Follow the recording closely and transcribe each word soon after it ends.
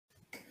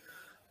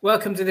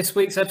Welcome to this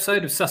week's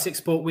episode of Sussex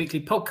Sport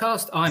Weekly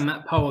podcast. I'm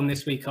Matt Poll, and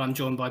this week I'm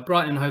joined by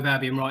Brighton Hove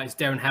Albion writers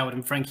Derren Howard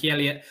and Frankie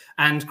Elliott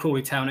and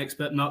Crawley Town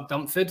expert Mark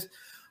Dunford.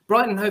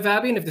 Brighton Hove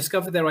Albion have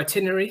discovered their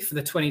itinerary for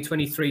the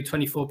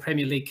 2023-24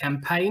 Premier League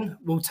campaign.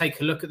 We'll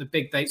take a look at the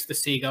big dates for the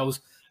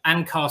Seagulls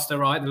and cast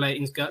our eye at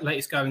the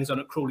latest goings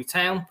on at Crawley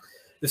Town.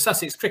 The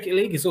Sussex Cricket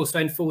League is also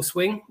in full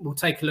swing. We'll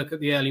take a look at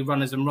the early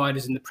runners and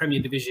riders in the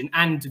Premier Division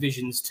and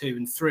Divisions 2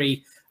 and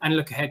 3 and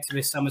look ahead to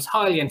this summer's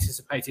highly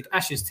anticipated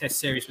Ashes Test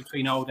series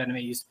between old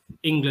enemies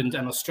England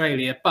and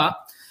Australia. But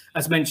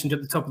as mentioned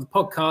at the top of the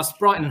podcast,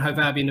 Brighton and Hove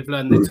Albion have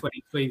learned their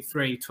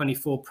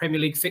 2023-24 Premier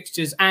League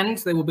fixtures and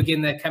they will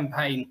begin their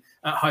campaign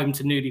at home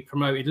to newly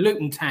promoted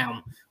Luton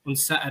Town on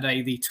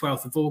Saturday, the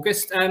 12th of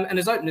August. And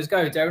as openers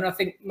go, Derren, I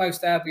think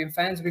most Albion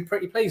fans will be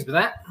pretty pleased with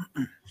that.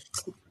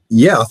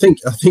 Yeah, I think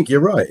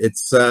you're right.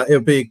 It'll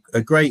be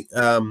a great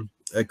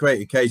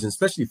occasion,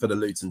 especially for the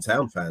Luton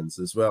Town fans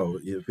as well.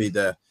 It'll be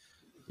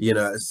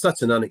it's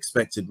such an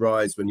unexpected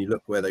rise when you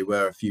look where they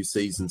were a few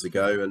seasons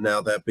ago, and now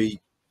they're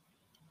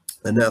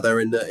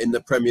in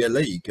the Premier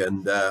League,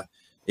 and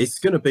it's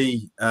going to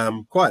be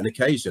quite an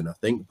occasion. I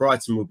think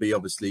Brighton will be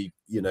obviously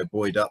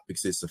buoyed up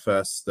because it's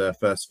the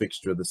first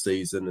fixture of the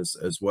season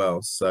as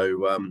well.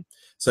 So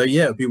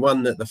yeah, it'll be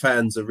one that the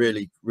fans are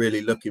really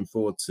looking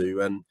forward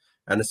to,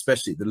 and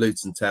especially the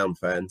Luton Town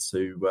fans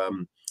who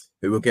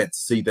will get to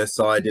see their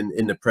side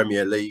in the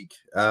Premier League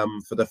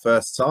for the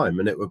first time,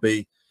 and it'll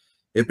be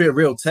a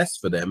real test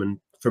for them. And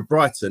for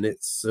Brighton,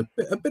 it's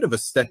a bit of a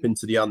step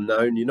into the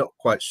unknown. You're not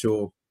quite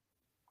sure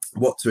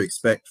what to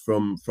expect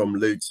from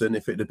Luton.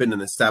 If it had been an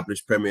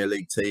established Premier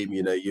League team,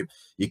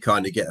 you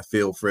kind of get a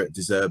feel for it.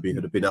 De Zerbi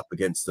had been up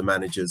against the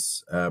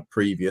managers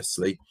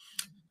previously,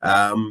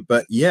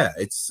 but yeah,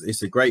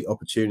 it's a great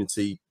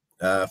opportunity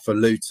for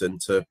Luton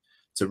to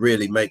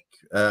really make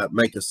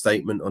a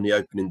statement on the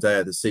opening day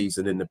of the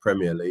season in the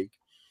Premier League,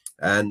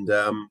 and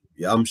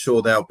I'm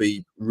sure they'll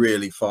be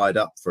really fired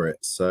up for it.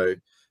 So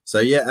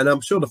yeah, and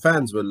I'm sure the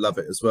fans will love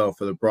it as well.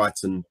 For the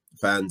Brighton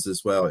fans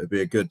as well, it'd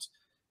be a good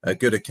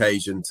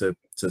occasion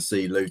to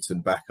see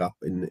Luton back up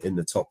in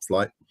the top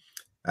flight,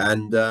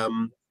 and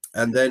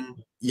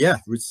then yeah,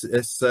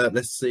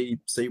 let's see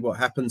what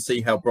happens.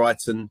 See how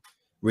Brighton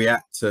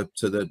react to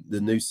the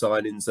new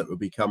signings that will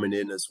be coming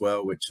in as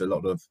well, which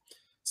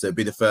so it'll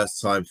be the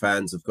first time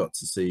fans have got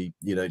to see,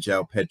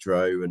 João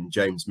Pedro and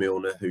James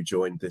Milner, who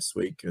joined this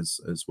week as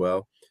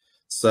well.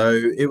 So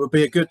it will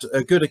be a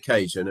good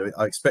occasion.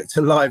 I expect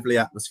a lively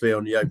atmosphere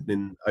on the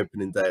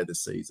opening day of the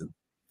season.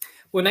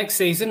 Well, next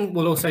season,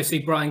 we'll also see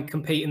Brighton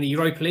compete in the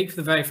Europa League for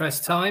the very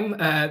first time.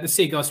 The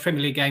Seagulls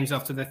Premier League games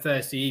after their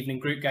Thursday evening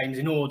group games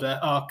in order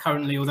are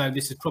currently, although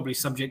this is probably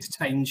subject to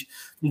change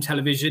from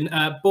television,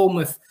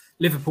 Bournemouth,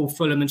 Liverpool,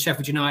 Fulham and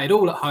Sheffield United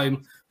all at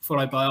home,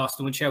 followed by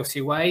Arsenal and Chelsea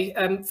away.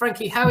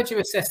 Frankie, how would you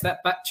assess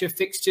that batch of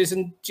fixtures?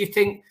 And do you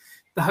think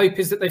the hope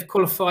is that they've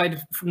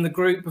qualified from the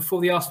group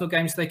before the Arsenal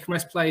game so they can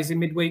rest players in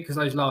midweek? Because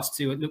those last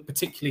two look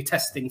particularly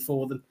testing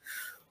for them.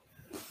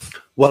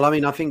 Well, I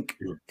mean, I think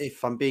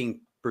if I'm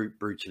being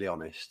brutally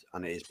honest,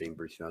 and it is being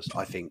brutally honest,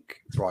 I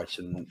think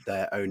Brighton,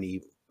 their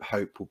only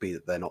hope will be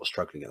that they're not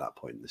struggling at that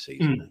point in the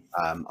season.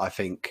 I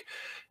think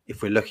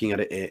if we're looking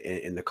at it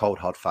in the cold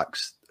hard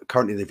facts,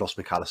 currently they've lost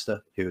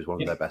McAllister, who was one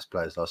of their best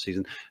players last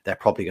season. They're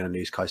probably going to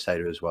lose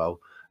Caicedo as well.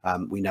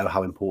 We know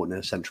how important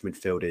a central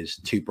midfield is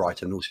to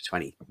Brighton and also to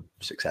any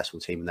successful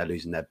team, and they're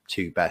losing their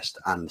two best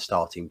and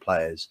starting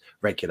players,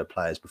 regular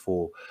players,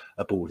 before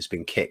a ball has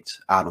been kicked.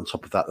 And on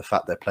top of that, the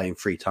fact they're playing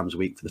 3 times a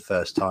week for the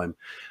first time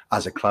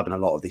as a club, and a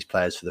lot of these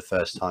players for the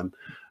first time.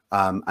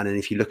 And then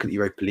if you look at the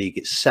Europa League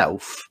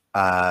itself,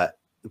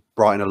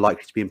 Brighton are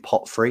likely to be in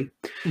pot 3,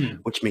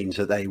 which means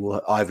that they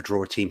will either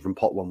draw a team from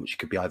pot 1, which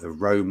could be either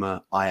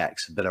Roma,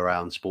 Ajax,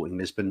 Villarreal and Sporting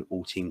Lisbon,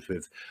 all teams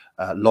with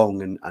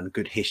long and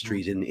good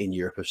histories in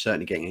Europe of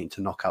certainly getting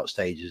into knockout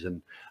stages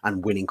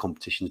and winning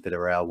competitions.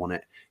 Villarreal won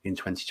it in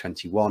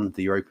 2021.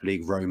 The Europa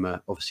League,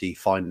 Roma, obviously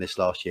finalists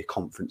last year,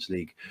 Conference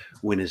League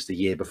winners the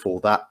year before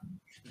that.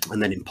 And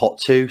then in pot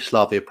 2,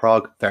 Slavia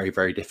Prague, very,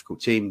 very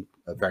difficult team.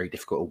 A very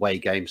difficult away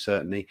game,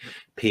 certainly.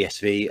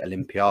 PSV,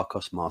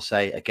 Olympiacos,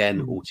 Marseille,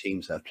 again, all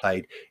teams that have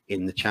played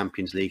in the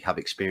Champions League, have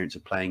experience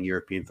of playing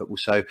European football.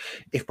 So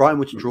if Brighton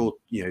were to draw,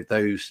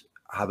 those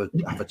have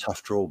a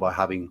tough draw by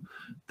having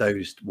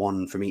those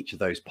one from each of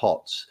those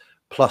pots.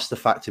 Plus the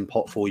fact in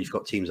pot 4, you've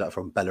got teams that are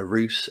from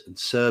Belarus and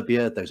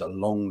Serbia. Those are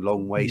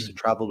long ways to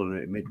travel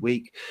on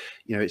midweek.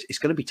 It's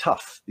going to be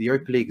tough. The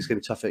Europa League is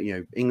going to be tough.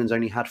 England's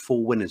only had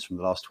 4 winners from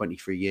the last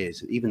 23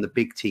 years. Even the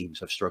big teams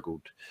have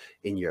struggled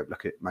in Europe.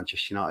 Look at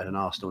Manchester United and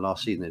Arsenal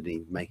last season; they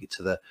didn't even make it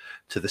to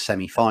the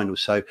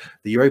semi-finals. So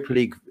the Europa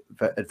League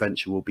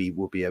adventure will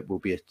be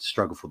a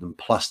struggle for them.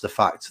 Plus the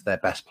fact their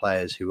best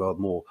players, who are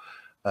more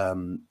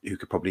who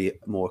could probably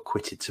more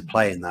acquitted to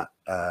play in that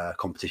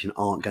competition,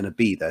 aren't going to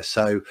be there.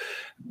 So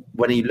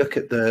when you look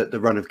at the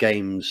run of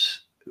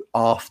games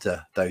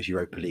after those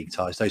Europa League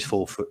ties, those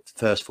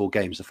first four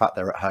games, the fact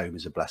they're at home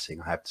is a blessing,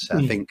 I have to say.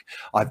 I think,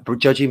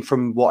 judging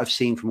from what I've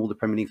seen from all the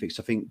Premier League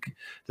fixtures, I think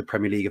the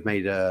Premier League have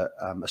made a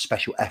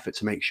special effort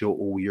to make sure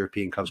all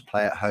European clubs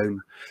play at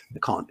home. They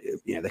can't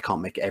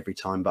make it every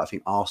time, but I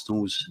think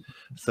Arsenal's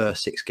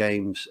first 6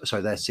 games,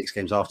 sorry, their 6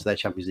 games after their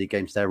Champions League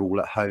games, they're all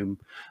at home.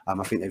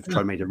 I think they've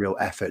tried to make a real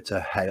effort to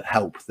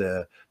help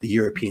the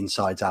European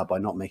sides out by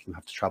not making them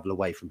have to travel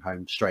away from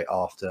home straight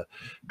after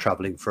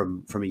travelling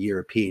from a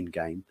European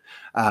game.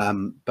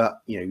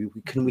 But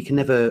we can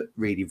never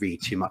really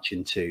read too much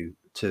into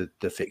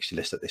the fixture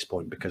list at this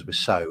point, because we're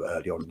so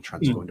early on in the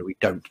transfer window. We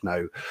don't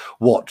know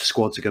what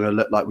squads are going to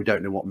look like. We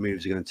don't know what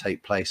moves are going to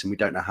take place, and we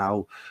don't know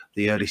how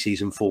the early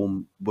season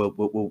form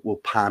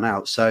will pan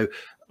out. So,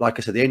 like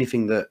I said, the only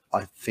thing that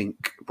I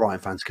think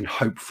Brighton fans can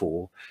hope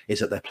for is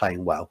that they're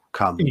playing well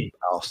come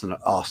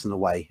Arsenal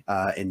away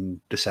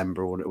in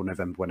December or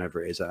November,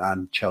 whenever it is,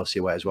 and Chelsea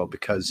away as well,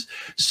 because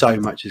so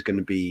much is going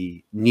to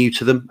be new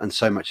to them, and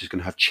so much is going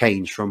to have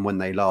changed from when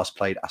they last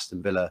played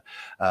Aston Villa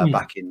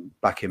back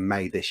in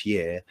May this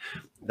year,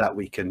 that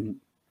we can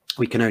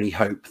only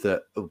hope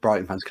that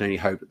Brighton fans can only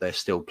hope that they're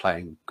still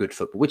playing good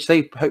football, which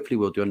they hopefully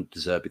will do under De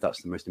Zerbi.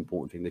 That's the most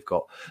important thing. They've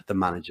got the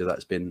manager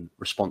that's been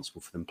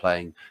responsible for them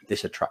playing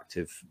this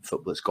attractive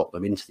football that's got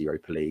them into the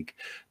Europa League.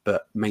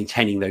 But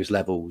maintaining those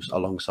levels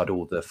alongside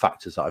all the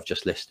factors that I've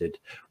just listed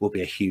will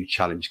be a huge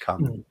challenge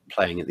come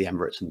playing at the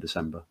Emirates in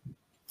December.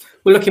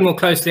 We're looking more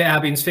closely at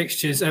Albion's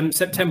fixtures.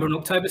 September and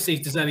October sees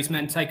De Zerbi's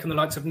men take on the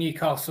likes of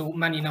Newcastle,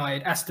 Man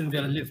United, Aston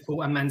Villa,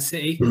 Liverpool and Man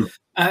City.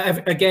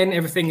 Again,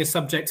 everything is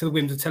subject to the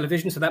whims of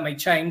television, so that may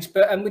change.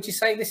 But would you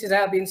say this is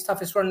Albion's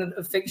toughest run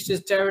of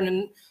fixtures, Derren?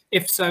 And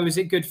if so, is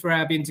it good for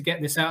Albion to get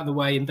this out of the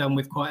way and done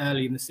with quite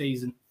early in the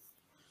season?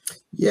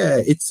 Yeah,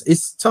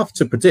 it's tough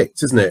to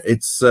predict, isn't it?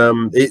 It's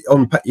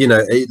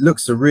it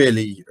looks a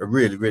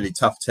really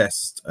tough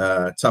test,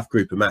 tough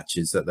group of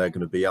matches that they're going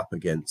to be up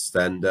against,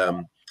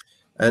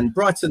 and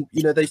Brighton,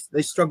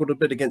 they struggled a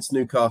bit against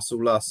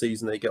Newcastle last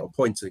season. They get a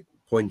point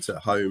at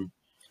home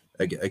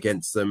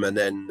against them, and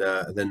then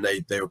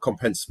they were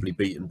comprehensively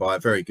beaten by a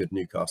very good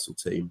Newcastle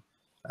team,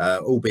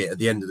 albeit at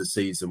the end of the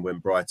season when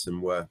Brighton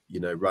were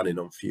running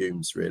on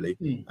fumes really.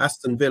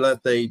 Aston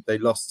Villa, they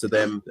lost to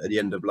them at the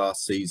end of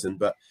last season,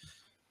 but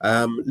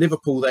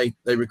Liverpool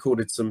they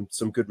recorded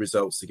some good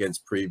results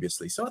against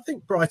previously. So I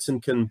think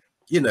Brighton can,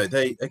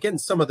 they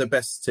against some of the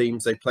best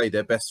teams, they played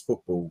their best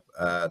football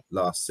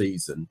last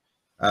season.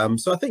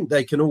 So I think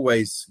they can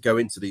always go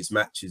into these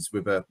matches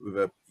with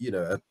an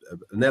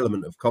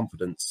element of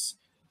confidence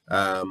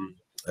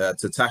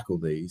to tackle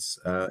these.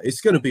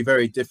 It's going to be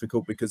very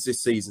difficult because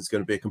this season is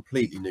going to be a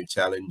completely new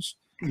challenge.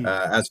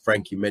 As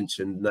Frankie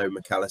mentioned, no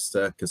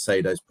McAllister,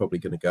 Casado's probably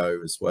going to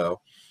go as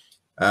well.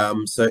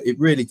 So it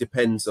really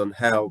depends on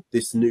how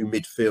this new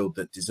midfield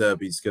that De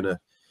Zerbi's going to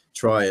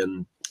try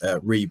and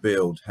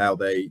rebuild, how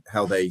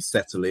they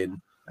settle in,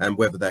 and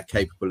whether they're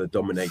capable of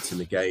dominating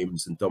the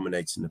games and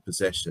dominating the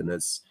possession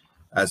as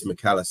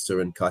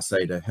McAllister and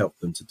Caicedo help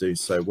them to do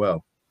so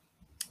well.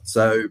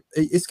 So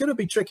it's going to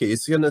be tricky.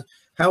 It's going to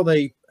how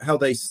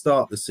they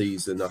start the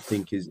season, I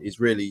think, is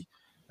really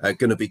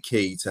going to be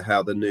key to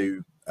how the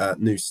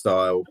new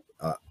style,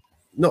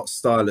 not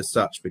style as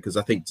such, because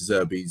I think De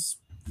Zerbi's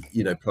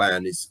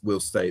plan will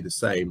stay the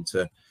same,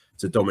 to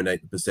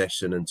dominate the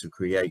possession and to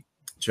create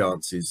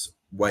chances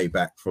way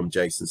back from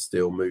Jason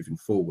Steele moving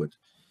forward.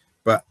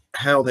 But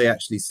how they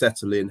actually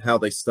settle in, how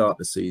they start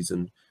the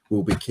season,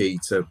 will be key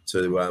to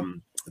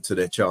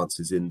their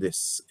chances in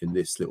this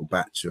little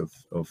batch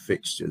of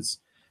fixtures.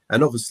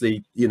 And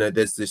obviously,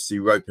 there's this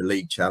Europa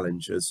League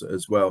challenge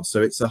as well.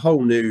 So it's a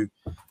whole new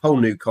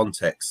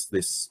context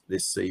this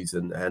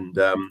season, and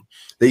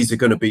these are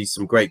going to be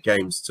some great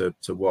games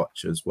to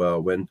watch as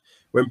well. When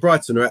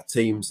Brighton are at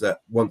teams that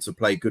want to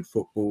play good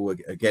football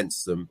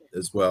against them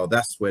as well,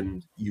 that's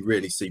when you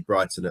really see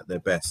Brighton at their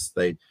best.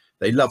 They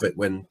love it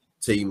when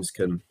teams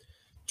can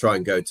try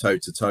and go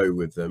toe-to-toe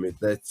with them.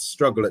 They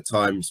struggle at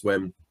times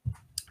when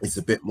it's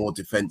a bit more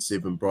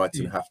defensive and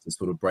Brighton have to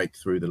sort of break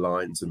through the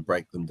lines and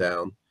break them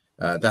down.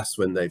 That's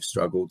when they've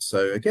struggled.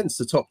 So against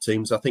the top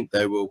teams, I think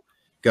they will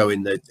go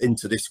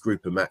into this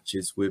group of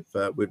matches with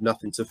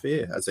nothing to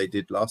fear, as they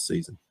did last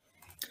season.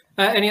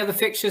 Any other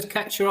fixtures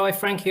catch your eye,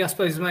 Frankie? I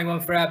suppose the main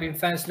one for Albion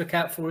fans to look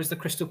out for is the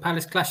Crystal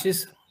Palace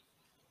clashes.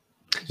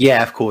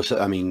 Yeah, of course.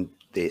 I mean,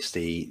 it's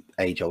the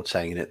age-old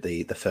saying that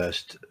the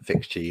first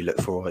fixture you look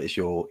for is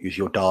your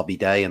derby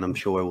day, and I'm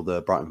sure all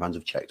the Brighton fans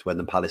have checked when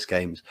the Palace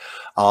games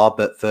are.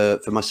 But for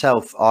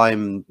myself,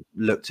 I'm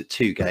looked at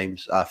 2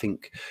 games. I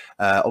think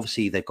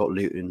obviously they've got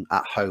Luton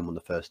at home on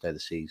the first day of the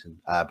season,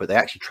 but they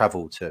actually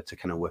travel to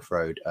Kenilworth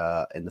Road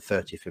in the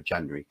 30th of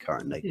January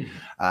currently.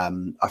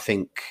 I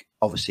think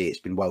obviously it's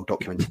been well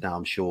documented now,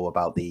 I'm sure,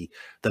 about the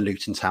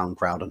Luton Town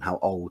ground and how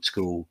old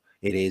school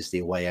it is. The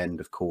away end,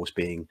 of course,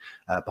 being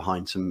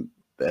behind some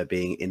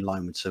being in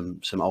line with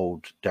some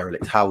old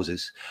derelict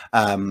houses.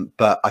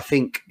 But I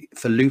think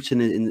for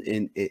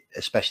Luton,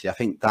 especially, I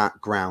think that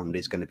ground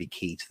is going to be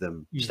key to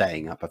them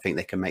staying up. I think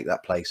they can make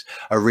that place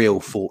a real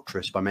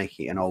fortress by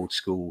making it an old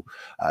school,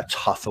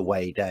 tough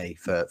away day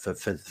for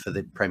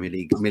the Premier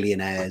League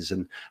millionaires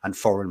and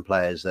foreign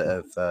players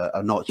that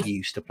are not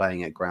used to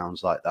playing at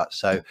grounds like that.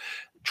 So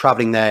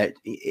traveling there,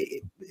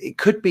 it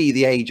could be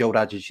the age-old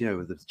adage,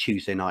 with the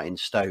Tuesday night in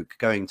Stoke.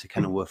 Going to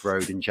Kenilworth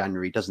Road in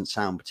January doesn't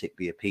sound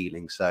particularly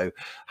appealing. So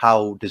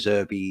how De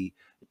Zerbi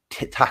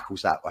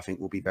tackles that, I think,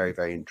 will be very,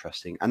 very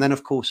interesting. And then,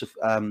 of course,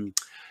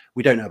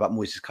 we don't know about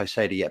Moises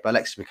Caicedo yet, but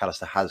Alexis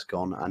McAllister has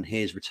gone, and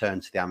his return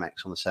to the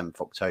Amex on the 7th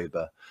of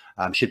October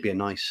should be a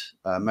nice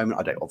moment.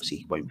 Obviously,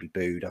 he won't be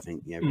booed. I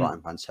think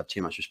Brighton fans have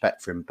too much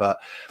respect for him, but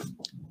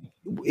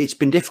it's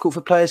been difficult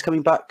for players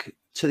coming back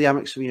to the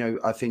Amex.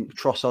 I think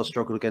Trossard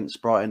struggled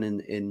against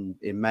Brighton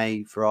in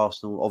May for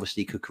Arsenal.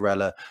 Obviously,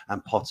 Cucurella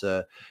and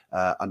Potter,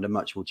 under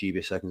much more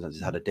dubious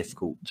circumstances, had a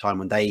difficult time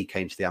when they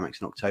came to the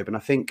Amex in October. And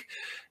I think,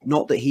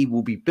 not that he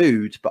will be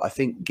booed, but I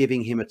think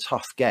giving him a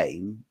tough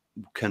game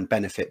can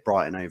benefit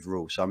Brighton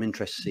overall. So I'm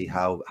interested to see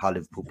how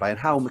Liverpool play and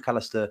how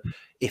McAllister,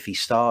 if he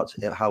starts,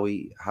 how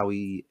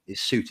he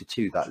is suited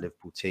to that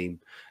Liverpool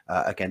team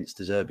against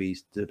De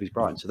Zerbi's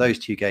Brighton. So those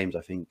two games,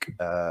 I think,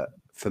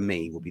 for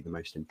me, will be the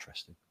most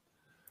interesting.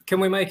 Can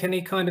we make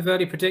any kind of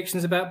early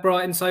predictions about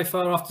Brighton so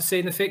far after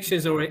seeing the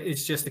fixtures, or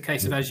it's just a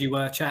case of as you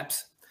were,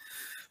 chaps?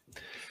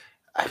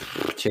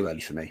 Too early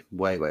for me.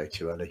 Way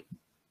too early.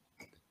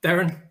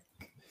 Derren?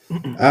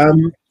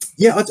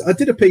 Yeah, I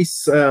did a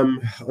piece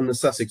on the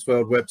Sussex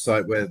World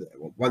website where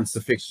once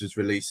the fixtures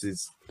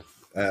releases,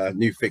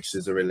 new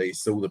fixtures are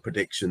released, all the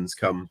predictions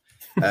come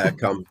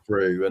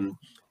through, and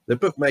the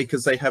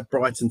bookmakers, they have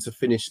Brighton to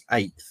finish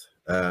 8th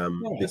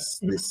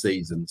this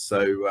season.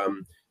 So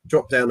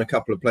dropped down a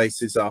couple of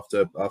places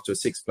after a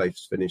 6th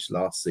place finish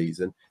last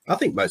season. I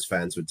think most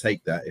fans would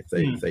take that if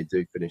they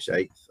do finish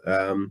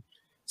 8th,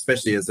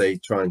 especially as they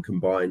try and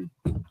combine,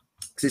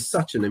 because it's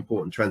such an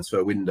important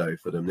transfer window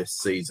for them this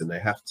season. They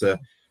have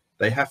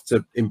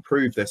to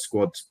improve their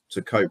squad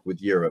to cope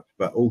with Europe,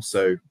 but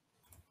also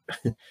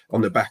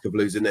on the back of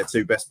losing their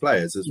 2 best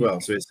players as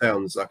well. So it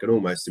sounds like an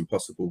almost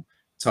impossible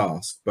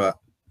task, but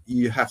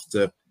you have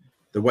to,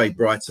 the way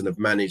Brighton have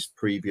managed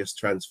previous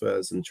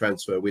transfers and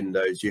transfer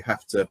windows, you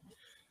have to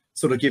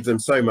sort of give them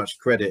so much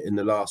credit in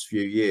the last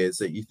few years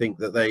that you think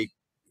that they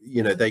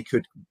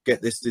could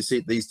get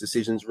these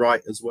decisions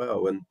right as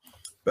well.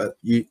 But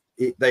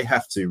they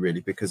have to,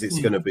 really, because it's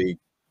going to be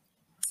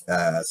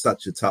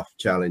such a tough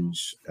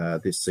challenge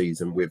this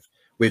season with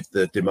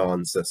the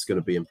demands that's going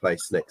to be in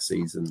place next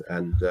season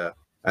and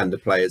the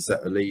players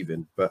that are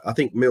leaving. But I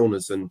think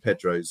Milner's and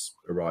Pedro's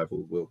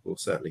arrival will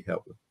certainly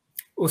help them.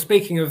 Well,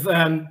 speaking of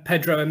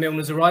Pedro and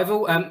Milner's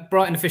arrival,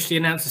 Brighton officially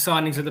announced the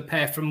signings of the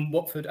pair from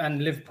Watford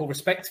and Liverpool,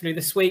 respectively,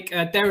 this week.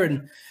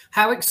 Derren,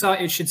 how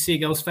excited should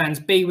Seagulls fans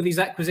be with these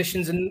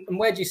acquisitions, and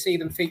where do you see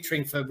them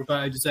featuring for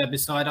Roberto De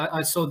Zerbi's side?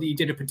 I saw that you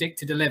did a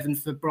predicted 11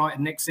 for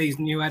Brighton next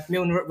season. You had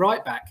Milner at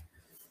right back.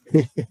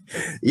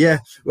 Yeah,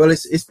 well,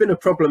 it's been a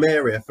problem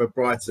area for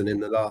Brighton in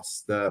the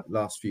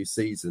last few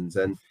seasons,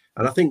 and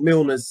I think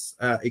Milner's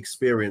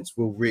experience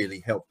will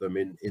really help them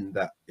in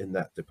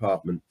that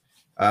department.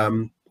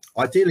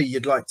 Ideally,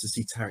 you'd like to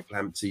see Tariq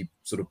Lamptey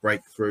sort of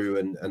break through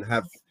and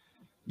have,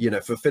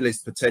 fulfill his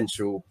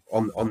potential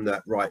on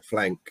that right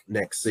flank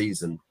next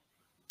season.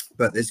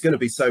 But there's going to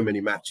be so many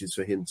matches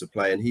for him to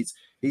play, and he's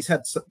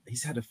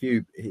had a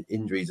few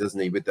injuries,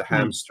 hasn't he, with the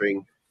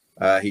hamstring.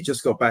 He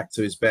just got back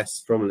to his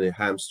best from the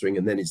hamstring,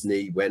 and then his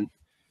knee went.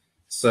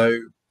 So,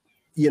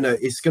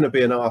 it's going to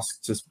be an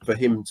ask for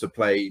him to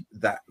play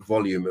that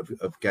volume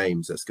of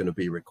games that's going to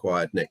be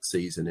required next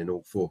season in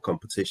all 4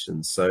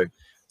 competitions.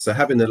 So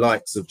having the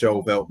likes of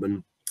Joel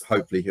Veltman,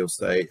 hopefully he'll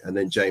stay, and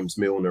then James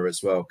Milner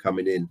as well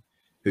coming in,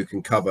 who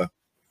can cover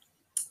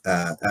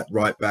at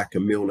right back,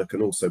 and Milner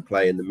can also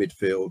play in the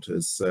midfield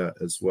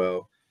as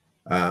well.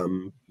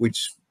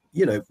 Which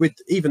with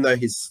even though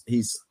he's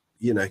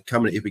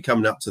he'll be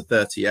coming up to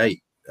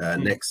 38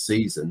 next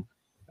season,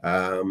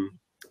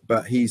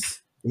 but he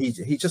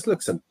just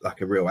looks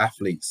like a real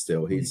athlete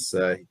still.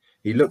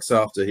 He looks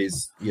after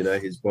his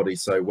body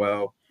so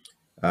well.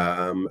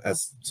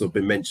 As sort of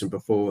been mentioned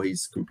before,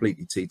 he's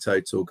completely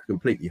teetotal,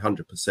 completely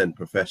 100%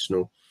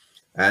 professional,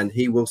 and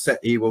he will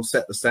set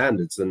the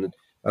standards. And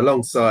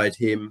alongside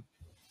him,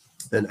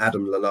 and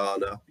Adam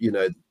Lallana,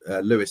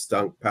 Lewis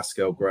Dunk,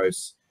 Pascal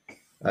Gross,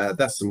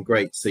 that's some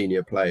great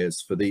senior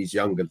players for these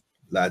younger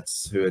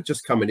lads who are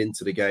just coming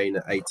into the game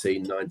at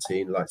 18,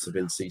 19, likes of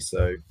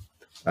Enciso,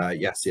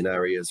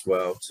 Yasinari as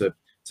well. To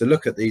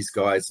look at these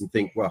guys and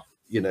think, well,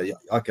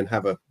 I can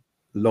have a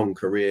long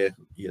career,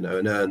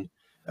 and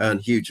earn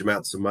huge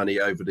amounts of money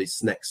over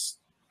this next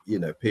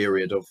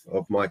period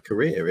of my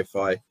career if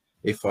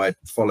I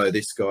follow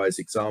this guy's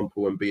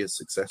example and be as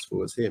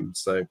successful as him.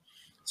 So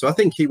I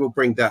think he will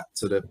bring that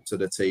to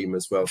the team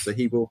as well. So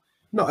he will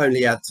not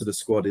only add to the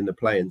squad in the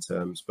playing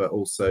terms, but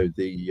also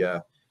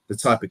the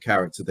type of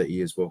character that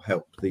he is will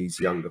help these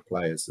younger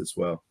players as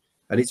well.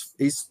 and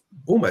he's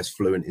almost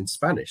fluent in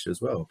Spanish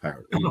as well,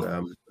 apparently.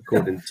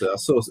 According to, I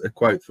saw a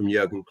quote from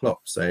Jurgen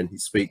Klopp saying he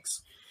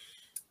speaks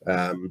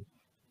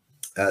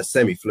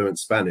semi-fluent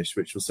Spanish,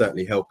 which will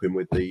certainly help him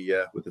with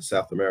the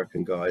South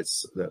American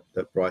guys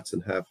that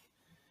Brighton have.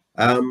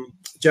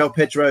 João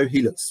Pedro,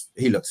 he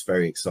looks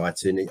very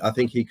exciting. I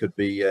think he could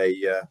be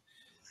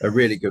a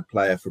really good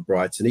player for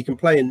Brighton. He can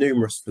play in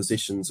numerous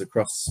positions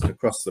across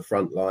the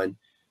front line.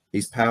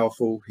 He's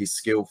powerful. He's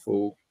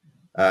skillful.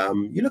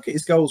 You look at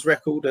his goals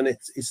record, and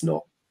it's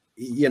not,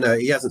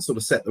 he hasn't sort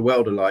of set the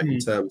world alight in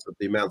terms of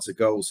the amount of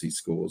goals he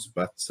scores.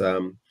 But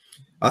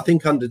I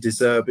think under De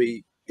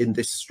Zerbi in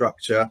this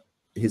structure,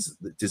 De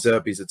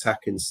Zerbi's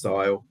attacking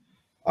style,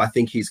 I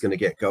think he's going to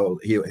get goal.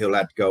 He'll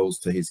add goals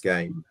to his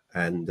game,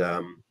 and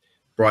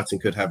Brighton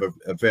could have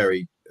a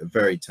very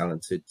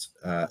talented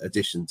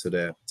addition to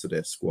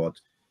their squad.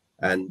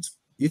 And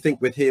you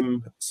think with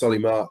him, Solly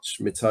March,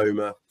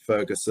 Mitoma,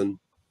 Ferguson,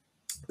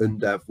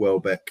 Undav,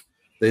 Welbeck,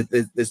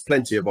 there's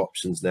plenty of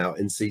options now.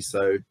 In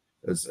Ciso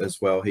as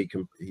well, he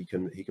can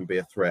be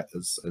a threat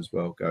as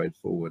well going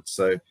forward.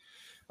 So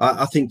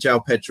I think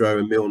João Pedro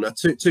and Milner,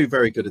 two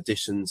very good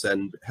additions,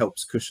 and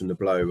helps cushion the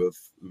blow of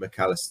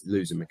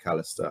losing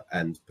McAllister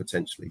and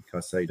potentially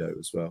Caicedo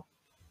as well.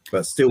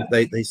 But still,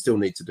 they still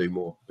need to do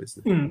more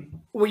business.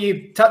 Well,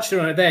 you touched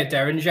on it there,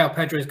 Derren. João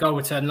Pedro's goal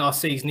return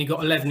last season, he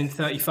got 11 in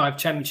 35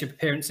 championship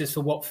appearances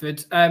for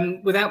Watford.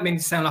 Without meaning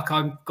to sound like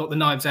I've got the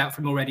knives out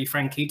for him already,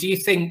 Frankie, do you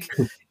think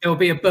there will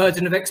be a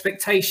burden of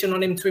expectation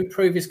on him to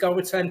improve his goal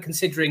return,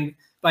 considering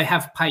they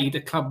have paid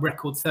a club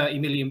record £30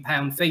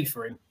 million fee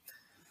for him?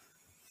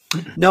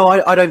 No,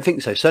 I don't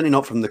think so. Certainly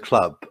not from the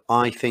club.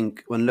 I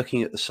think when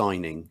looking at the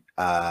signing,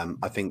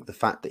 I think the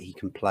fact that he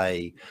can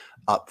play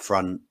up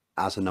front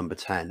as a number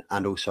 10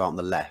 and also on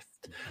the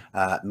left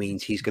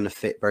means he's going to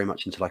fit very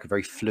much into like a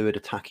very fluid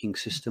attacking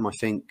system. I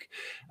think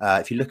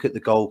if you look at the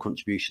goal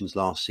contributions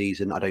last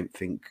season, I don't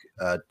think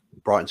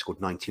Brighton scored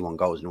 91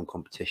 goals in all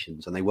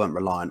competitions, and they weren't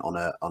reliant on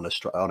a I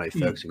know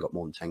Ferguson got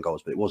more than 10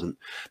 goals, but it wasn't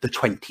the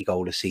 20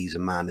 goal a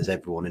season man as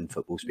everyone in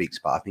football speaks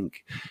about. I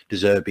think De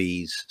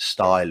Zerbi's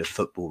style of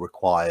football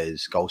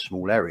requires goals from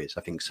all areas.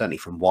 I think certainly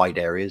from wide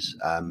areas,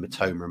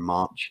 Mitoma and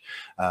March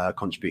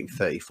contributing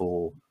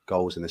 34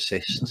 goals and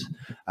assists.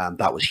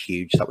 That was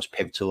huge. That was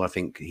pivotal. I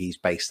think he's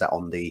based that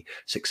on the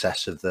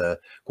success of the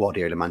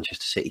Guardiola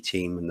Manchester City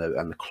team and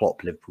the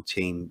Klopp Liverpool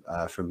team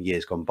from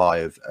years gone by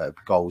of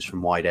goals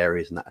from wide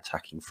areas and that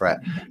attacking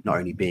threat, not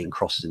only being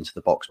crosses into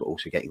the box, but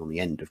also getting on the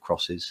end of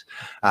crosses.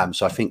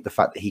 So I think the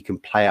fact that he can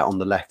play out on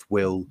the left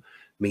will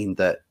mean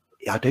that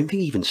I don't think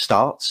he even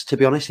starts, to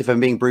be honest. If I'm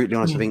being brutally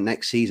honest, I think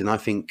next season, I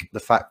think the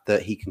fact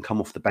that he can come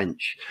off the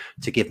bench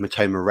to give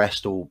Mitoma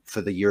rest, or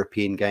for the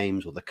European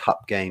games or the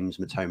cup games,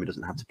 Mitoma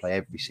doesn't have to play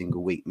every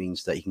single week,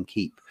 means that he can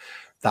keep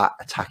that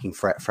attacking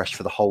threat fresh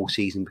for the whole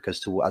season.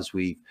 Because as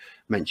we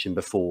mentioned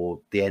before,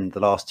 the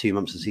last 2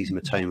 months of the season,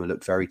 Mitoma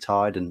looked very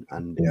tired,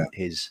 and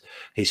his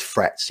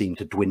threat seemed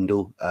to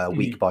dwindle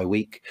week by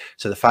week.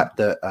 So the fact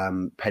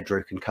that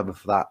Pedro can cover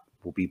for that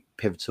will be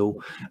pivotal,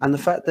 and the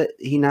fact that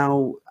he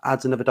now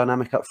adds another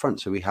dynamic up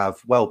front. So we have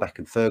Welbeck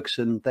and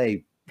Ferguson.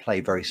 They play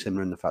very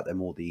similar in the fact they're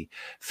more the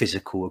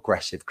physical,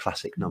 aggressive,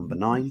 classic number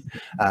 9.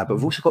 But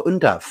we've also got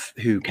Undav,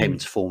 who came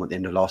into form at the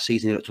end of last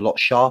season. He looked a lot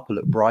sharper,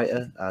 looked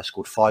brighter,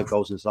 scored 5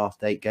 goals in his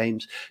last 8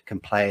 games,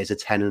 can play as a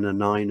 10 and a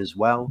 9 as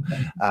well.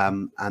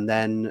 And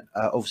then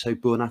also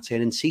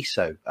Buonate and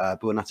Enciso.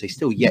 Buonate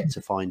still yet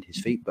to find his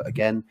feet, but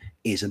again,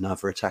 is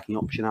another attacking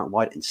option out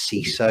wide. And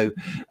Enciso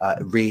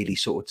really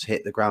sort of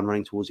hit the ground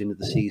running towards the end of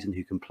the season,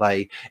 who can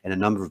play in a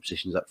number of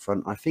positions up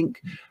front. I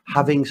think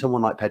having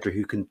someone like Pedro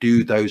who can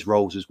do those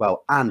roles as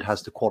well and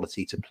has the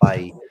quality to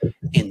play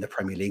in the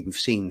Premier League. We've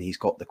seen he's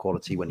got the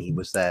quality when he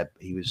was there.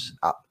 He was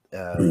up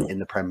in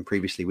the Prem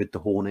previously with the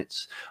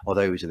Hornets,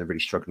 although he was in a really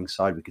struggling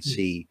side. We could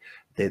see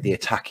the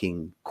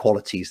attacking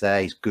qualities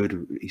there. He's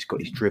good. He's got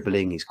his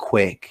dribbling. He's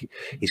quick.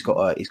 He's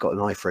got an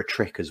eye for a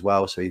trick as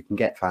well, so he can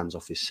get fans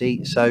off his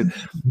seat. So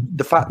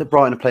the fact that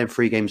Brighton are playing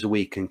 3 games a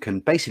week and can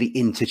basically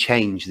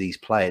interchange these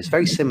players,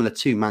 very similar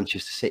to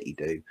Manchester City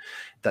do,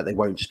 that they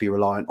won't just be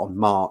reliant on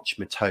March,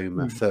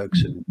 Mitoma,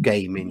 Ferguson,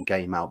 game in,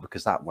 game out,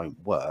 because that won't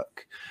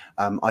work.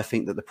 I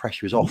think that the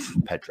pressure is off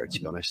Pedro, to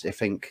be honest. I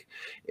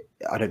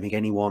don't think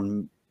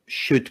anyone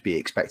should be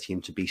expecting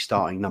him to be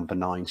starting number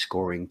 9,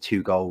 scoring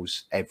 2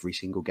 goals every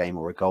single game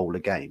or a goal a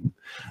game.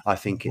 I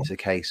think it's a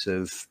case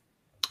of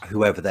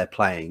whoever they're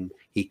playing,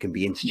 he can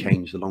be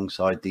interchanged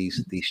alongside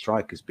these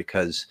strikers,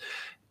 because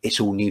it's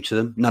all new to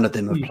them. None of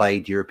them have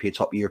played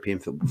top European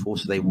football before,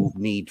 so they will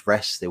need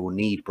rest, they will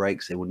need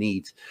breaks, they will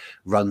need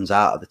runs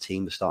out of the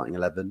team, the starting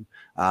 11.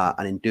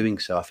 And in doing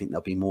so, I think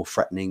they'll be more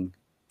threatening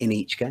in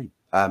each game.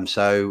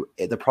 So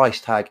the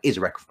price tag is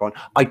a record for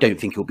Brighton. I don't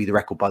think it'll be the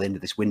record by the end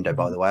of this window,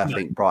 by the way. I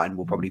think Brighton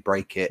will probably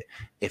break it,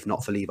 if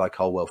not for Levi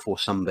Colwill, for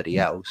somebody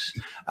else.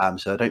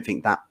 So I don't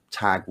think that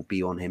tag will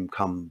be on him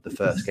come the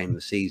first game of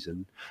the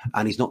season.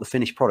 And he's not the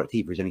finished product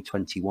either. He's only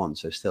 21,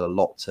 so still a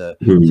lot to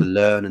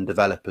learn and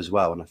develop as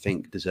well. And I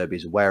think De Zerbi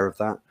is aware of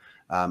that,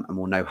 and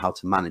will know how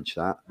to manage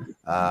that.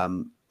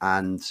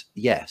 And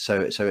yeah,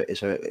 so to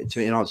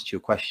in answer to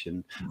your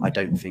question, I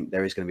don't think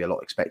there is going to be a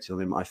lot expected of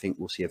him. I think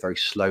we'll see a very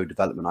slow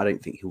development. I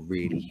don't think he'll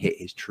really hit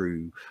his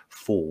true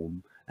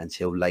form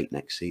until late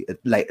next season,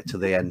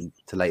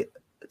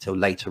 till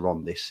later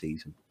on this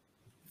season.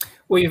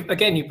 Well,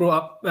 you brought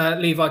up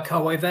Levi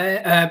Colway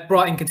there.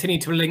 Brighton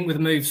continued to link with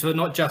moves for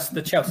not just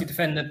the Chelsea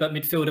defender, but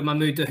midfielder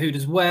Mahmoud Dahoud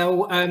as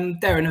well.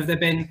 Derren, have there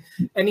been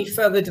any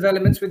further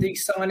developments with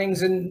these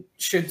signings, and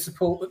should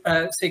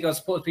Seagulls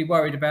supporters be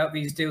worried about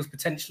these deals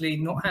potentially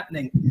not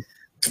happening?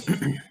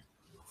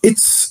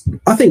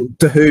 I think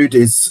Dahoud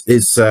is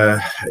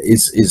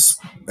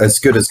as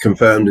good as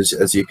confirmed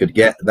as you could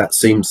get. That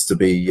seems to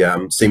be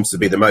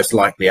the most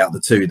likely out of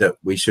the two that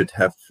we should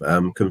have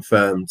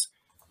confirmed.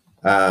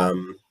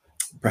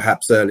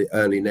 Perhaps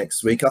early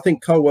next week. I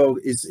think Colwell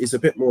is a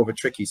bit more of a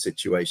tricky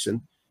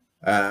situation.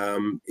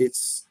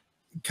 It's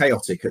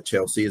chaotic at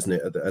Chelsea, isn't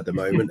it, at the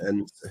moment?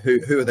 And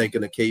who are they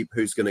going to keep?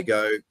 Who's going to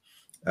go?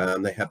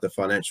 They have the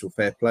financial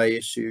fair play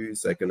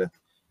issues.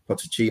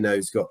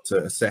 Pochettino's got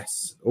to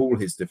assess all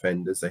his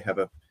defenders. They have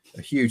a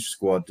huge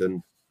squad,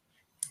 and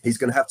he's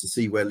going to have to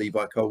see where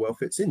Levi Colwell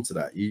fits into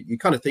that. You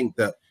kind of think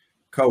that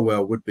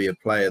Colwell would be a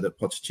player that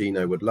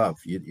Pochettino would love.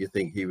 You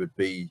think he would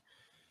be,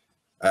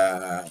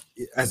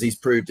 as he's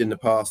proved in the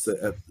past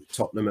at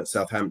Tottenham, at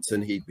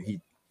Southampton, he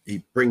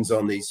brings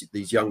on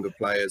these younger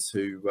players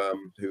who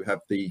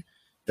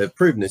they've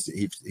proven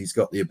he's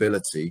got the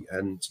ability,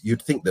 and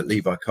you'd think that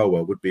Levi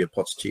Colwell would be a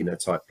Pochettino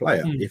type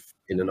player if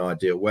in an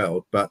ideal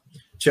world. But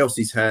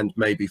Chelsea's hand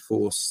may be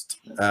forced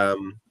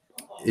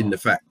in the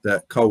fact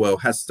that Colwell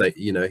has stayed.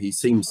 He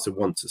seems to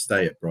want to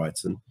stay at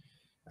Brighton,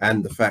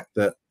 and the fact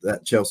that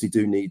Chelsea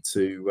do need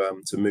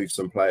to move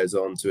some players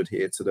on to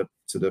adhere to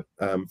the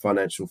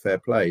financial fair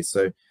play.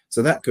 So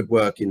that could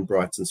work in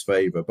Brighton's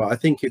favour. But I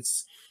think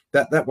it's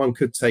that one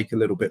could take a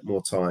little bit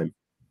more time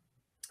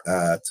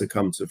to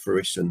come to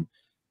fruition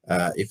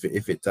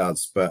if it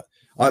does. But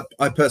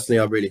I personally,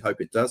 I really hope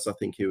it does. I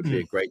think it would be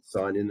a great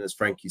signing. As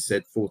Frankie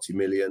said, 40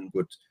 million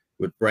would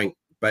break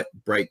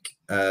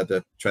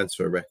the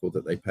transfer record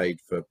that they paid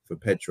for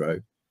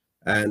Pedro.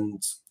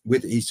 And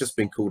he's just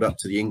been called up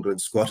to the England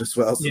squad as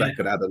well, so that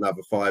could add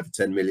another 5 or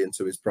 10 million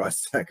to his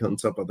price tag on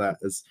top of that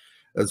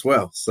as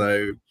well.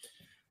 So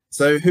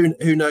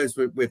who knows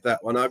with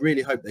that one? I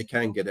really hope they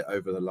can get it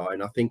over the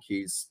line. I think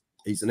he's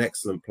an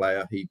excellent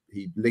player. He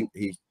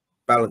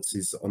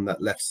balances on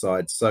that left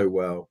side so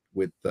well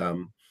with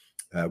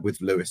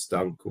Lewis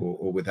Dunk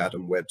or with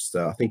Adam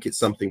Webster. I think it's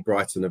something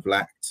Brighton have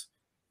lacked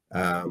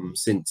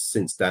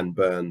since Dan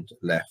Burn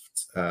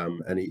left,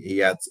 and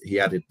he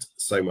added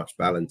so much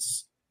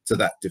balance to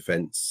that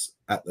defence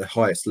at the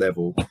highest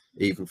level,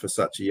 even for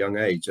such a young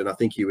age. And I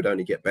think he would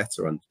only get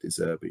better under De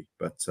Zerbi.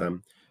 But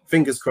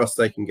fingers crossed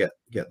they can get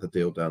the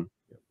deal done.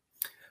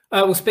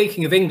 Well,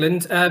 speaking of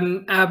England,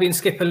 Albion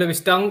skipper Lewis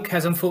Dunk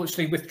has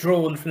unfortunately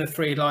withdrawn from the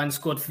three-line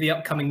squad for the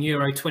upcoming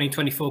Euro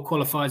 2024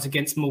 qualifiers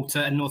against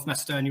Malta and North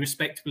Macedonia,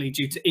 respectively,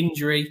 due to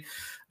injury.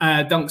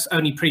 Dunk's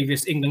only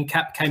previous England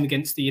cap came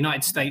against the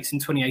United States in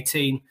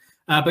 2018,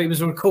 but he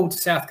was recalled to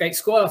Southgate's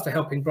squad after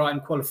helping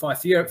Brighton qualify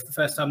for Europe for the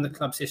first time in the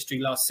club's history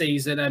last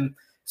season.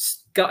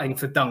 Gutting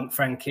for Dunk,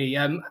 Frankie.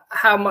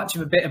 How much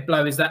of a bitter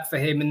blow is that for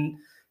him? And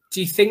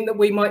do you think that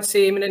we might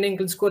see him in an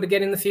England squad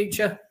again in the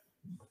future?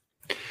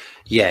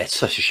 Yeah, it's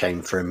such a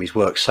shame for him. He's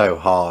worked so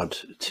hard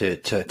to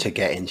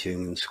get into the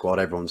England squad.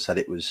 Everyone said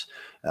it was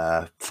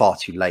far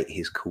too late,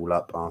 his call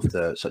up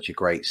after such a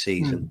great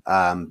season.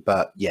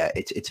 But yeah,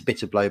 it's a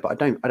bitter blow, but I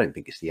don't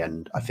think it's the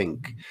end. I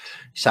think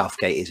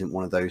Southgate isn't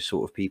one of those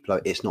sort of people.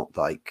 It's not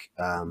like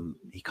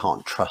he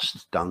can't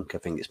trust Dunk. I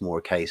think it's more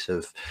a case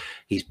of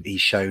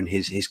he's shown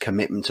his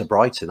commitment to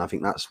Brighton. I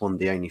think that's one of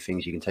the only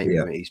things you can take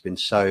from it. He's been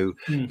so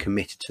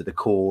committed to the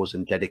cause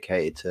and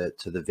dedicated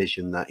to the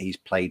vision that he's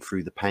played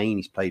through the pain.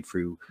 He's played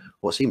through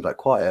what seems like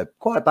quite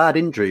a bad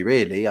injury,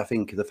 really. I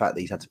think the fact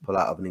that he's had to pull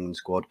out of an England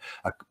squad,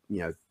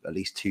 at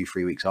least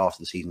 2-3 weeks after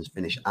the season's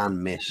finished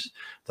and miss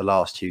the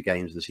last 2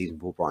 games of the season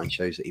for Brighton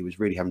shows that he was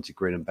really having to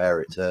grin and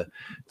bear it to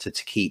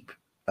keep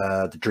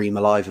the dream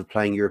alive of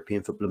playing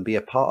European football and be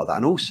a part of that,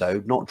 and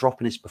also not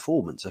dropping his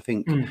performance. I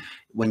think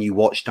when you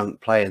watch Dunk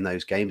play in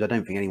those games, I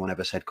don't think anyone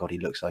ever said, God, he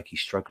looks like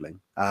he's struggling.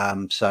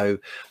 So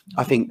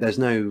I think there's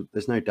no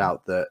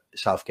doubt that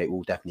Southgate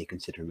will definitely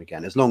consider him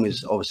again, as long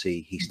as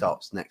obviously he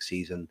starts next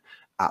season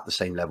at the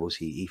same levels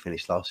he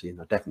finished last season.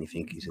 I definitely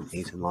think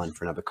he's in line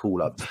for another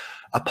call-up.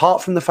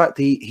 Apart from the fact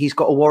that he's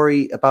got to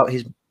worry about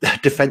his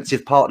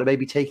defensive partner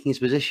maybe taking his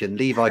position,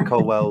 Levi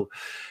Colwell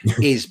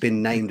has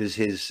been named as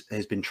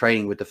has been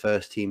training with the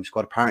first team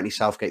squad. Apparently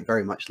Southgate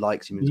very much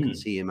likes him and can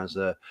see him as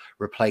a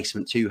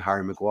replacement to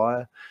Harry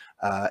Maguire.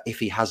 If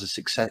he has a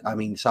success, I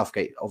mean,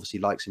 Southgate obviously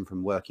likes him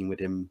from working with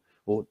him,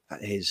 or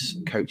his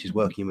coach is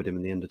working with him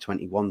in the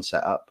under-21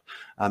 setup.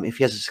 If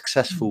he has a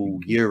successful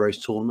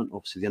Euros tournament,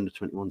 obviously the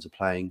under-21s are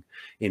playing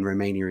in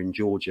Romania and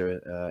Georgia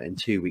in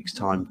 2 weeks'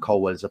 time.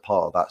 Colwell is a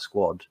part of that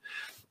squad.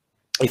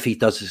 if he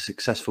does a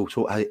successful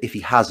if he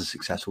has a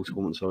successful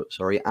tournament,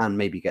 sorry, and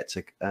maybe gets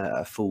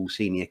a full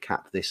senior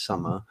cap this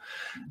summer,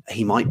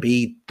 he might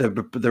be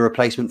the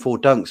replacement for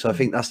Dunk. So I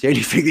think that's the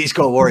only thing that he's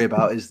got to worry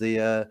about is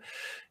the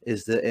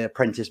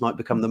apprentice might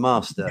become the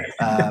master.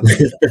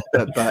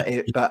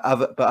 But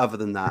other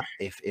than that,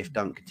 if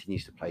Dunk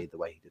continues to play the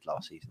way he did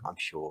last season, I'm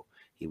sure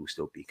he will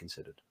still be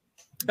considered.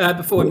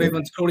 Before we move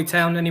on to Crawley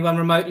Town, anyone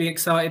remotely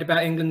excited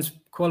about England's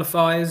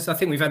qualifiers? I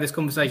think we've had this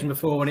conversation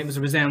before, and it was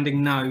a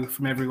resounding no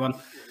from everyone.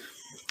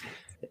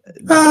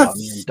 Yeah,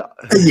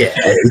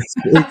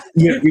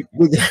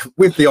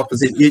 with the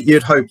opposite,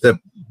 you'd hope that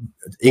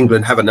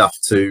England have enough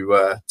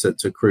to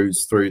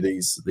cruise through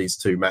these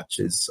two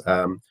matches.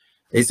 I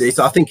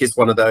think it's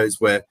one of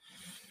those where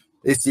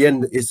it's the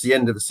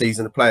end of the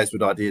season. The players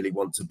would ideally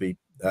want to be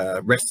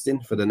resting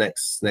for the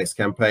next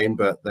campaign,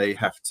 but they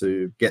have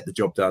to get the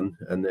job done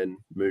and then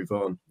move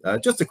on.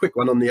 Just a quick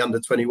one on the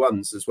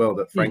under-21s as well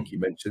that Frankie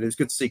mentioned. It was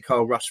good to see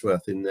Carl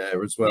Rushworth in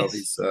there as well.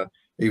 Yes.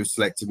 He was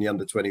selected in the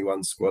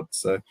under-21 squad,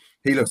 so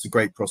he looks a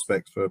great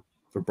prospect for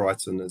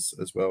Brighton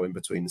as well in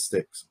between the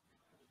sticks.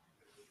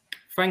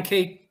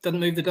 Frankie, doesn't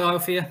move the dial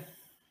for you?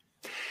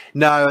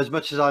 No, as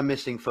much as I'm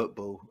missing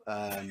football,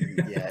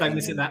 yeah, don't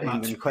miss it that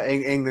much.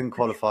 England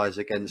qualifiers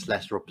against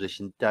lesser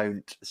opposition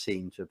don't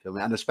seem to appeal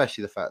me, and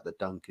especially the fact that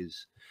Dunk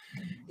is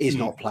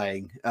not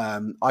playing.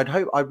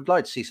 I would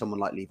like to see someone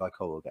like Levi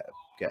Cole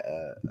get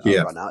a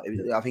run out.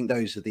 I think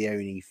those are the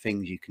only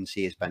things you can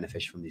see as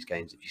beneficial from these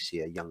games. If you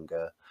see a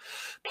younger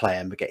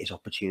player but get his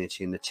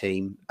opportunity in the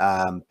team,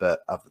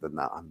 but other than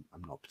that, I'm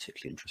not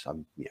particularly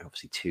interested.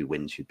 Obviously 2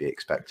 wins should be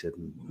expected,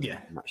 and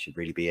that should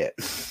really be it.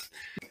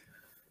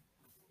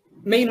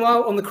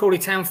 Meanwhile, on the Crawley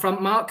Town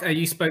front, Mark,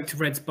 you spoke to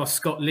Reds boss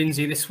Scott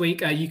Lindsay this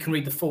week. You can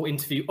read the full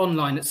interview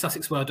online at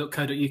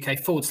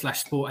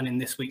sussexworld.co.uk/sport and in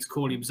this week's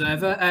Crawley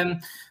Observer.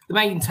 The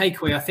main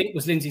takeaway, I think,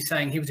 was Lindsay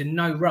saying he was in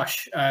no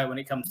rush when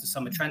it comes to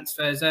summer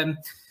transfers. Do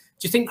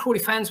you think Crawley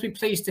fans will be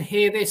pleased to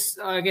hear this?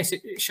 I guess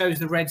it shows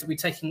the Reds will be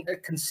taking a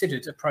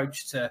considered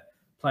approach to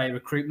player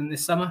recruitment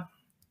this summer.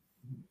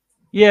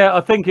 Yeah,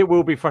 I think it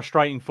will be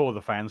frustrating for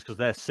the fans because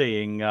they're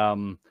seeing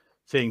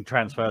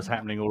transfers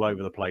happening all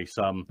over the place.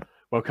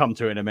 We'll come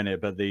to it in a minute,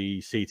 but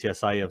the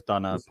CTSA have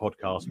done a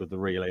podcast with the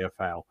Real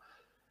EFL,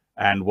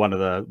 and one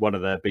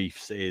of their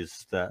beefs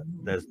is that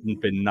there's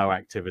been no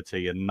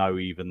activity and no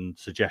even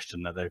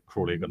suggestion that they're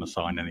Crawley going to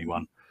sign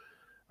anyone.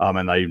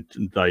 And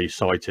they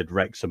cited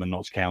Wrexham and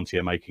Notts County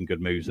are making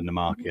good moves in the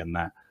market and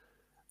that.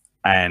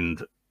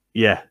 And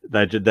yeah,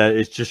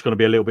 it's just going to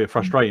be a little bit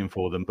frustrating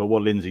for them. But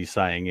what Lindsay's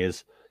saying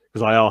is,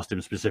 because I asked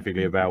him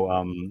specifically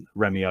about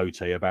Remy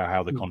Ote, about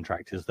how the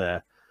contract is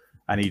there.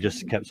 And he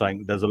just kept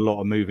saying there's a lot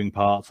of moving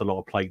parts, a lot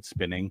of plates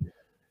spinning.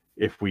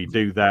 If we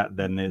do that,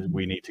 then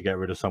we need to get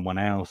rid of someone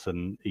else.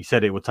 And he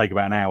said it would take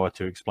about an hour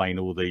to explain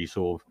all the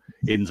sort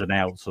of ins and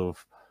outs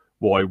of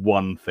why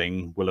one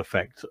thing will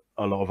affect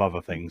a lot of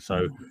other things.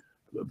 So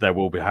there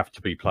will have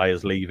to be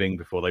players leaving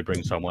before they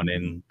bring someone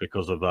in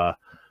because of the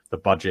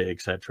budget,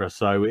 etc.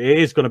 So it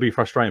is going to be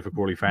frustrating for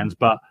Crawley fans.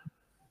 But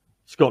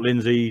Scott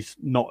Lindsay's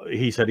not.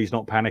 He said he's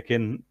not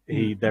panicking.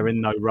 They're in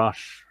no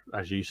rush,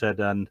 as you said,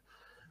 and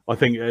I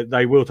think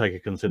they will take a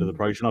considered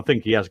approach, and I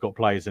think he has got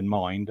players in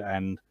mind.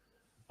 And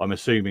I'm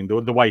assuming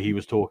the way he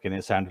was talking,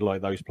 it sounded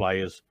like those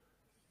players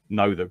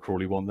know that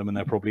Crawley want them and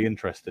they're probably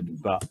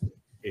interested. But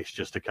it's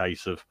just a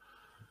case of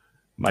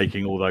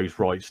making all those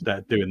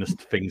doing the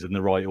things in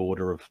the right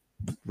order of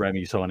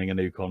Remy signing a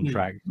new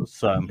contract,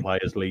 certain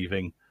players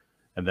leaving,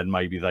 and then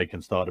maybe they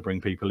can start to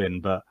bring people in.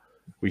 But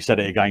we said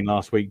it again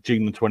last week.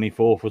 June the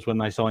 24th was when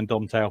they signed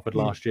Dom Telford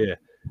last year,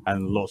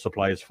 and lots of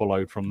players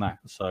followed from that.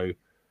 So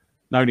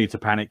no need to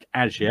panic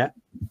as yet,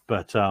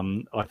 but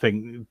I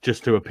think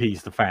just to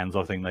appease the fans,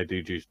 I think they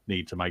do just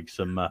need to make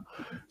some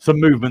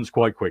movements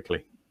quite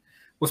quickly.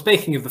 Well,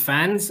 speaking of the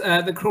fans,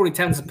 the Crawley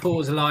Town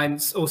Supporters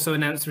Alliance also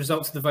announced the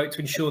results of the vote to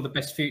ensure the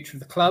best future of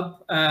the club.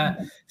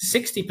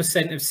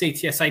 60% of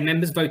CTSA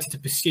members voted to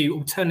pursue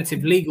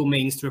alternative legal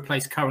means to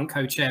replace current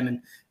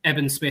co-chairman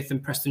Eben Smith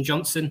and Preston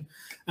Johnson.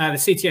 The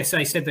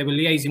CTSA said they were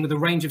liaising with a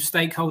range of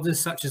stakeholders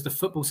such as the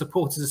Football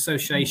Supporters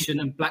Association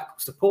and Black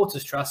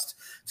Supporters Trust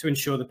to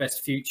ensure the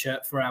best future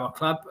for our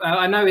club.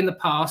 I know in the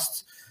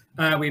past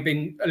we've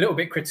been a little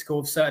bit critical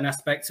of certain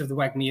aspects of the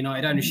Wagner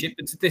United ownership,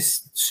 but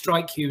this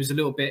strike you was a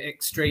little bit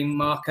extreme,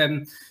 Mark.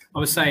 I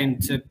was saying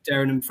to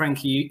Derren and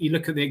Frankie, you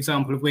look at the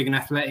example of Wigan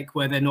Athletic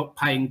where they're not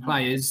paying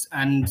players,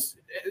 and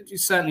it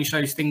certainly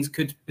shows things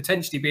could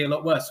potentially be a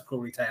lot worse for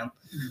Crawley Town.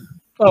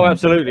 Oh,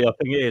 absolutely. I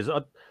think it is.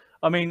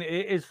 I mean,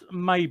 it is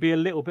maybe a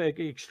little bit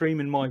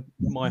extreme in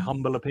my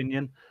humble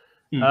opinion.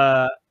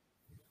 I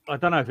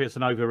don't know if it's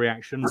an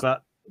overreaction,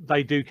 but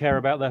they do care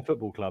about their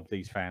football club,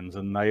 these fans,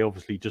 and they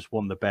obviously just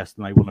want the best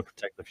and they want to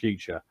protect the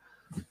future.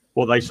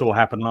 What they saw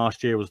happen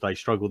last year was they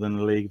struggled in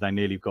the league. They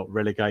nearly got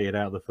relegated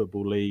out of the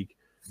Football League.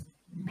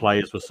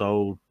 Players were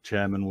sold.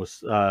 Chairman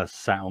was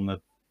sat on the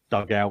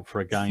dugout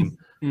for a game.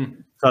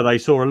 So they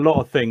saw a lot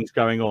of things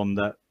going on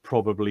that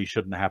probably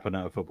shouldn't happen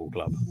at a football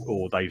club,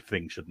 or they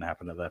think shouldn't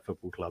happen at their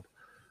football club.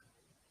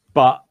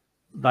 But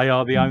they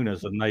are the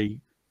owners, and they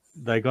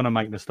they're going to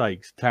make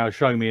mistakes.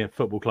 Show me a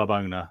football club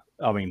owner.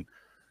 I mean,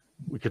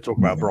 we could talk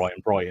about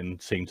Brighton. Brighton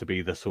seem to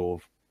be the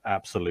sort of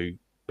absolute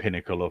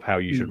pinnacle of how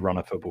you should run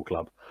a football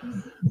club,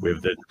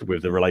 with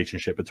the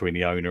relationship between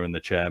the owner and the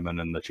chairman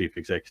and the chief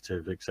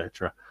executive,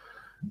 etc.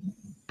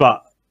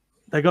 But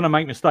they're going to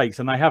make mistakes,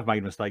 and they have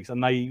made mistakes,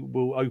 and they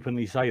will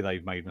openly say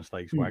they've made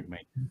mistakes, WAGMI.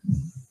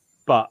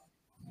 But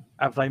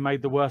have they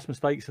made the worst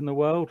mistakes in the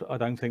world? I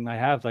don't think they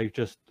have. They've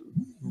just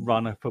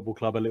run a football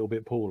club a little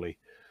bit poorly,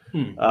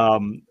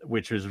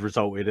 which has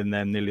resulted in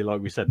them nearly,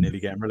 like we said, nearly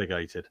getting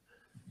relegated.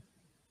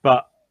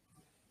 But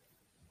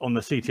on the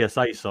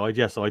CTSA side,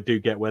 yes, I do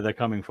get where they're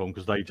coming from,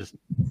 because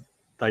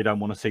they don't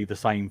want to see the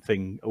same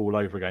thing all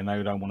over again.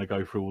 They don't want to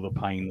go through all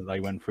the pain that they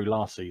went through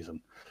last season.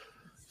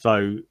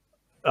 So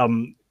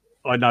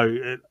I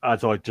know,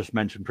 as I just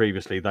mentioned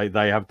previously,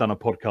 they have done a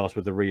podcast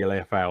with the Real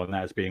AFL, and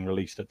that is being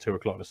released at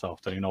 2:00 this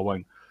afternoon. I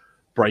won't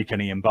break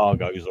any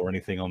embargoes or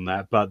anything on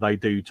that, but they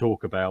do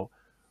talk about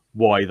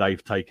why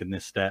they've taken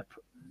this step,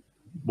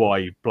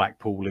 why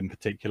Blackpool in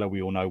particular.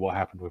 We all know what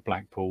happened with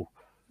Blackpool.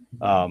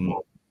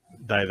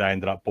 They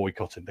ended up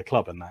boycotting the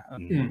club and that,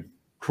 and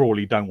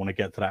Crawley don't want to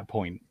get to that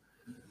point.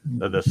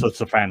 The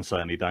fans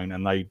certainly don't,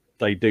 and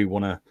they do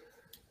want to.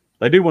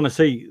 They do want to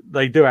see.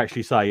 They do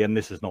actually say, and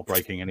this is not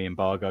breaking any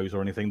embargoes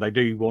or anything, they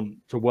do want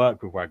to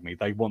work with WAGMI.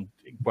 They want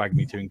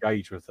WAGMI to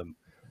engage with them.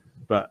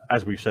 But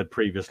as we've said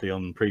previously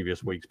on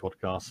previous week's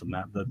podcasts, and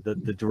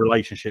that the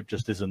relationship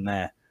just isn't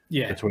there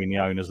between the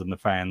owners and the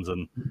fans,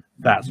 and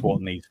that's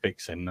what needs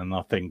fixing. And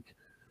I think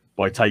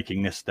by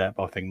taking this step,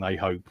 I think they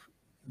hope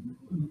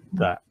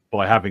that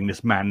by having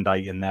this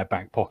mandate in their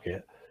back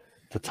pocket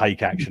to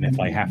take action if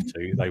they have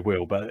to, they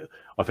will. But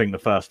I think the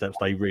first steps,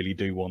 they really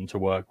do want to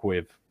work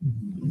with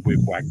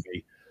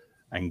WAGMI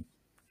and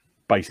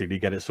basically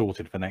get it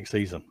sorted for next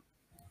season.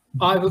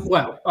 I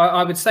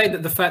would say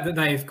that the fact that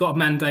they've got a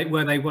mandate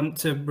where they want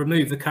to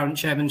remove the current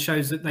chairman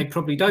shows that they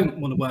probably don't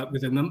want to work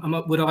with them.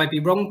 Would I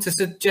be wrong to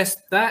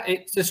suggest that?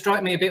 It just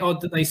strikes me a bit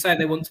odd that they say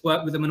they want to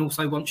work with them and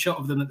also want shot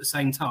of them at the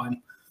same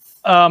time.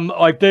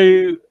 I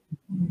do,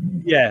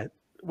 yeah.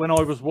 When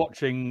I was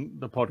watching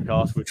the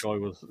podcast, which I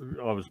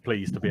was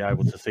pleased to be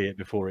able to see it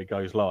before it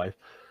goes live,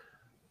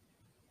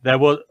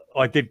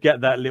 I did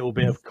get that little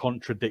bit of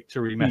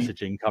contradictory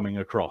messaging coming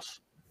across.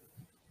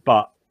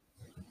 But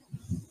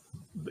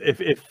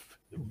if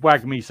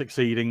WAGMI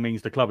succeeding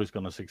means the club is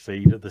going to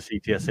succeed, the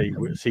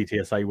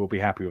CTSA will be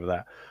happy with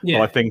that. Yeah.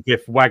 But I think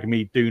if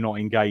WAGMI do not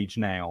engage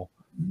now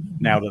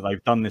that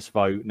they've done this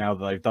vote, now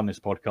that they've done this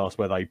podcast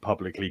where they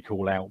publicly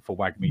call out for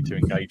WAGMI to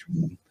engage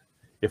with them,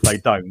 if they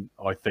don't,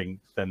 I think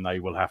then they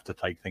will have to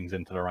take things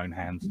into their own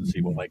hands and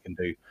see what they can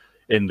do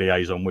in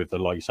liaison with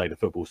like you say, the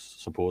Football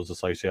Supporters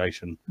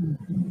Association,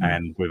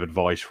 and with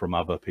advice from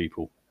other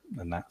people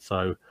and that.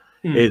 So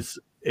it's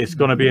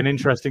going to be an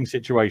interesting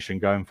situation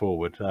going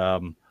forward.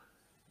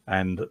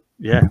 And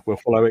yeah, we'll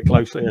follow it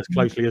closely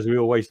as we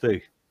always do.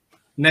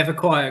 Never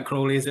quiet,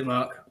 Crawley, is it,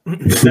 Mark?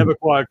 It's never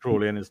quiet,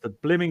 Crawley, and it's the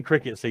blimmin'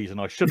 cricket season.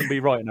 I shouldn't be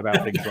writing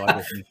about things like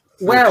this.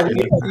 Well,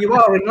 you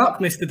are in luck,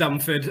 Mr.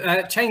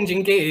 Dunford.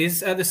 Changing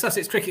gears, the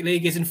Sussex Cricket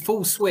League is in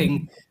full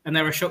swing, and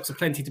there are shocks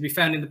aplenty to be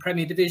found in the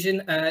Premier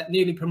Division.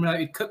 Newly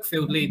promoted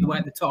Cuckfield lead the way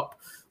at the top,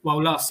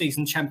 while last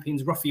season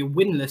champions Roffey are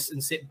winless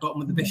and sit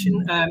bottom of the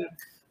division. I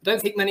don't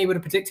think many would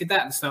have predicted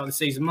that at the start of the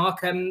season,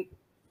 Mark.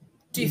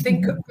 Do you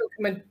think Cuckfield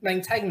can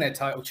maintain their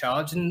title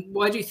charge, and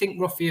why do you think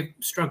Roffey have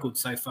struggled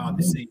so far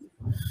this season?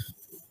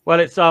 Well,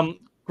 it's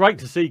great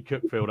to see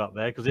Cuckfield up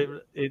there, because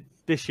it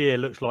this year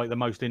looks like the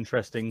most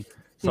interesting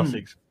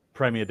Sussex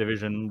Premier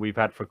Division we've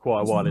had for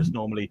quite a while. It's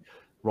normally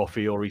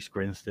Roffey or East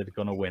Grinstead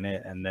going to win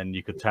it, and then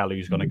you could tell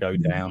who's going to go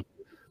down.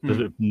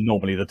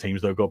 Normally the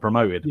teams that have got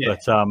promoted. Yeah.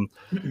 But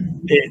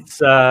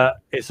it's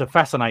a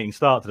fascinating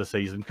start to the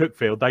season.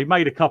 Cuckfield, they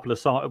made a couple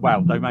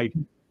of they made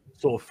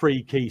sort of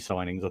 3 key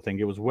signings. I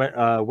think it was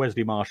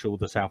Wesley Marshall,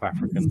 the South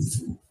African,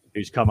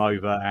 who's come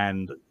over,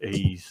 and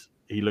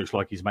he looks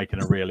like he's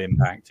making a real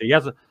impact. He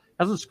hasn't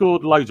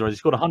scored loads of runs. He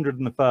scored 100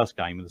 in the first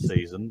game of the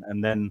season,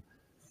 and then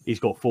he's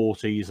got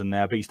 40s in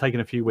there, but he's taken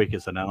a few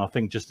wickets in there. And I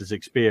think just his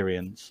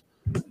experience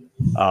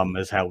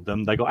has helped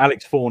them. They got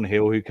Alex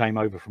Thornhill, who came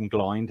over from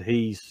Glynde.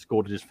 He's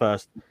scored his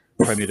first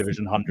Premier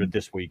Division 100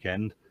 this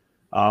weekend.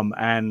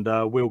 And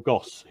Will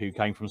Goss, who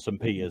came from St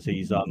Peters.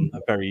 He's a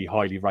very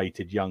highly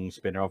rated young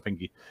spinner. I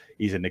think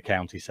he's in the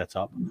county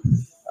setup.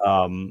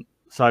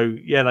 So,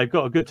 yeah, they've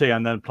got a good team.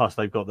 And then plus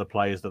they've got the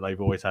players that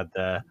they've always had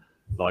there,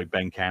 like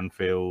Ben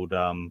Canfield,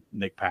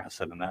 Nick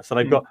Patterson and that. So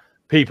they've got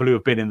people who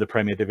have been in the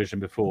Premier Division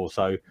before.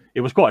 So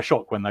it was quite a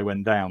shock when they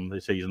went down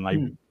this season.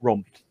 They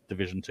romped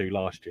Division 2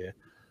 last year.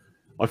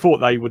 I thought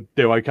they would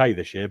do okay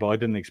this year, but I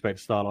didn't expect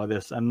to start like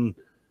this. And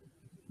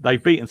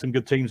they've beaten some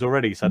good teams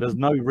already. So there's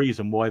no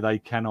reason why they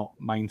cannot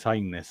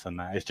maintain this and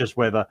that. It's just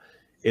whether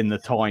in the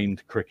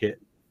timed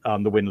cricket,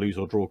 the win, lose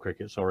or draw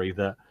cricket,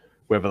 that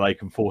whether they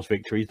can force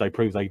victories. They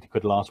proved they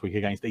could last week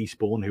against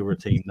Eastbourne, who are a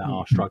team that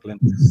are struggling.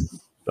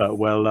 But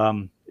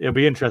it'll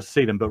be interesting to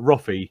see them. But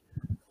Roffey,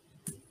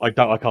 I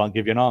can't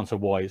give you an answer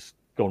why it's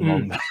gone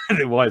wrong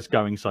there, why it's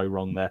going so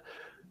wrong there.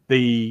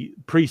 The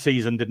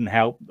pre-season didn't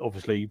help,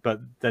 obviously, but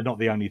they're not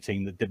the only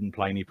team that didn't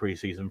play any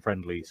pre-season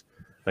friendlies.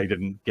 They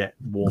didn't get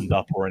warmed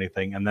up or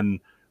anything, and then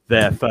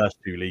their first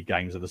 2 league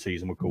games of the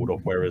season were called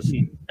off, whereas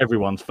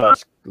everyone's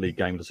first league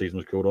game of the season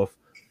was called off.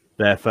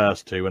 Their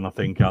first 2, and I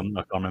think I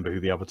can't remember who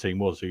the other team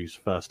was whose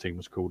first team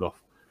was called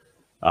off.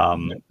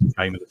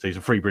 Game of the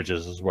season, Three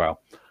Bridges as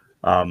well.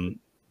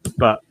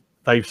 But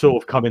they've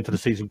sort of come into the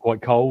season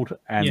quite cold,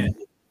 and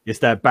it's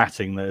their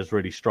batting that has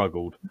really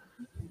struggled.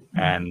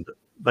 And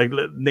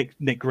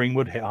Nick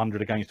Greenwood hit 100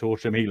 against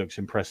Horsham. He looks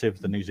impressive,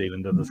 the New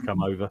Zealander that's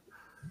come over.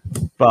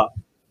 But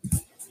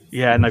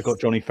yeah, and they've got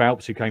Johnny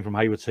Phelps, who came from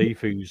Hayward Heath,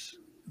 who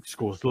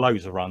scores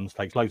loads of runs,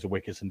 takes loads of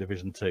wickets in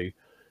Division 2.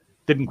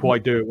 Didn't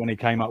quite do it when he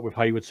came up with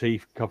Hayward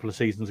Heath a couple of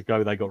seasons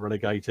ago. They got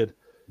relegated,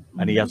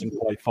 and he hasn't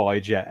quite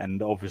fired yet.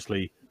 And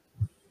obviously,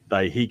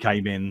 he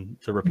came in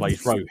to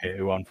replace Rohit,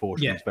 who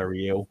unfortunately is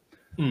very ill.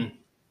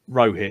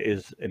 Rohit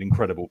is an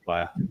incredible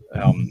player.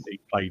 He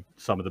played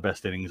some of the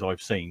best innings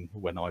I've seen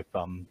when I've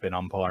been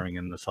umpiring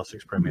in the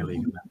Sussex Premier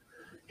League.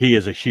 He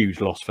is a huge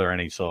loss for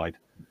any side,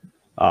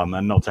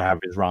 and not to have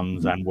his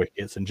runs and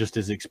wickets and just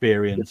his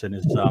experience and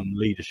his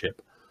leadership,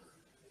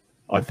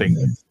 I think,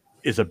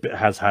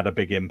 has had a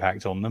big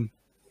impact on them.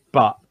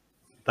 But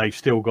they've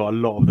still got a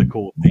lot of the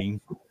core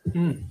team.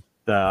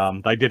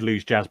 They did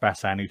lose Jazz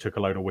Bassan, who took a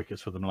load of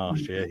wickets for them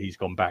last year. He's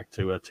gone back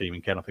to a team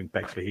in Kent, I think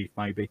Bexley Heath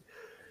maybe.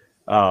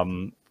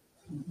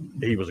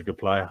 He was a good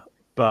player,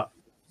 but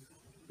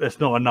there's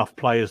not enough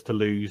players to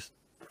lose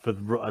for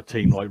a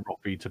team like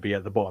Robbie to be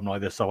at the bottom like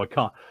this. So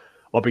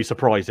I'll be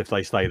surprised if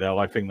they stay there.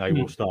 I think they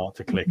will start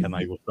to click and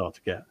they will start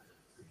to get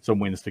some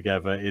wins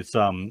together. It's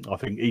I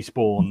think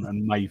Eastbourne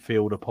and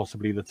Mayfield are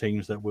possibly the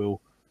teams that will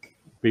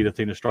be the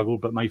team that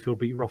struggled, but Mayfield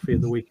beat Roffey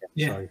at the weekend.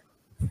 So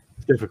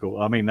it's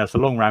difficult. I mean, that's a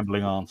long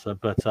rambling answer,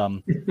 but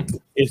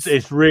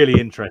it's really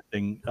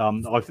interesting.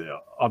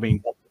 I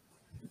mean,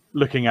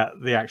 looking at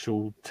the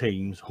actual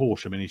teams,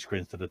 Horsham and East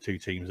Grinstead are 2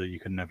 teams that you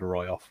can never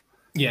write off.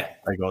 Yeah,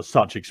 they got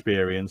such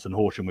experience, and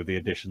Horsham with the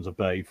additions of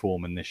Bertie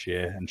Foreman this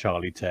year and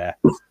Charlie Tare,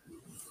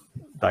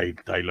 they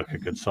look a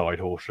good side,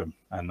 Horsham,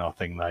 and I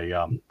think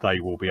they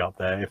will be up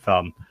there.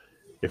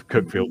 If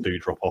Cookfield do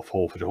drop off,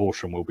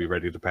 Horsham will be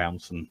ready to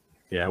pounce, and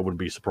I wouldn't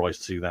be surprised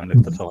to see them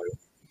lift the title.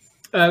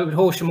 Would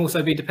Horsham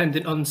also be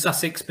dependent on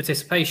Sussex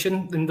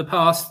participation? In the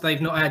past,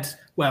 they've not had,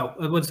 well,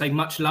 I wouldn't say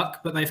much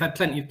luck, but they've had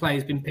plenty of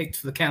players been picked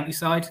for the county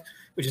side,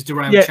 which has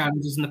derailed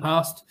challenges in the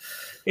past.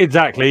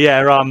 Exactly,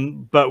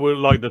 but we're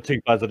like the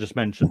 2 players I just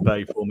mentioned,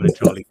 Bertie Foreman and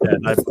Charlie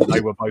Tare,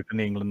 they were both in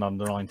the England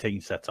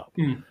under-19 setup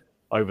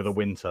over the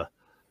winter.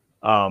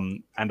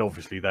 And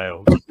obviously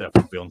they'll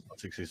be on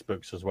Sussex's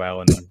books as well,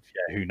 and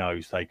who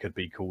knows, they could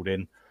be called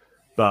in.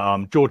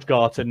 But George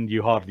Garton,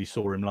 you hardly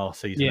saw him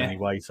last season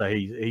anyway, so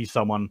he's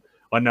someone.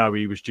 I know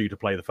he was due to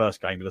play the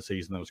first game of the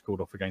season that was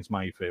called off against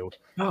Mayfield.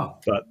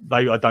 But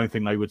I don't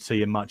think they would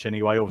see him much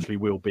anyway. Obviously,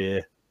 Will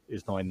Beer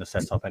is not in the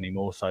setup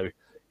anymore, so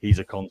he's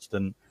a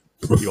constant.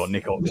 You got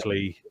Nick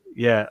Oxley.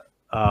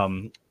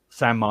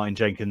 Sam Martin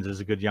Jenkins is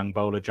a good young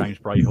bowler. James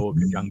Brayhawk,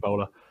 good young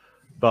bowler.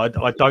 But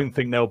I don't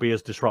think they'll be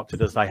as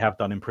disrupted as they have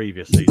done in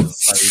previous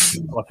seasons.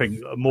 So I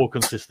think more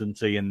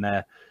consistency in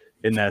their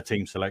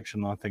team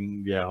selection. I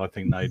think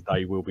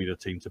they will be the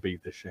team to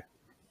beat this year.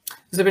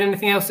 Has there been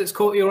anything else that's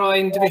caught your eye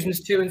in Divisions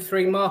 2 and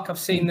 3, Mark? I've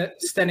seen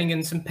that Stenning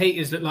and St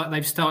Peters look like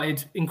they've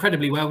started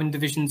incredibly well in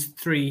Divisions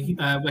 3,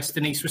 West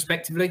and East,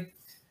 respectively.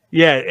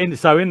 Yeah, in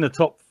the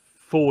top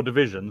 4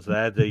 divisions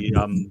there, the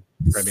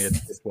Premier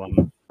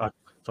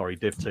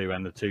Div 2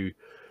 and the 2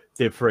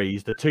 Div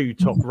 3s, the 2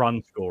 top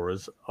run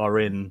scorers are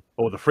in,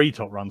 or the 3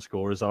 top run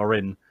scorers are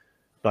in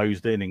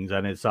those innings,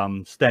 and it's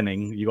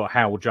Stenning. You got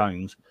Howell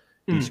Jones.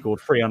 He scored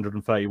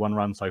 331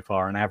 runs so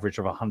far, an average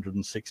of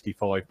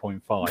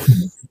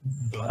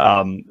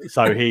 165.5.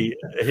 So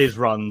his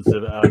runs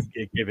are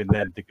giving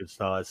them the good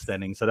start at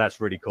Stenning. So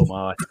that's really caught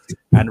my eye.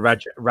 And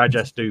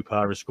Rajesh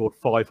Dupar has scored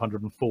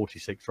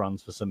 546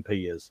 runs for St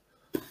Peters.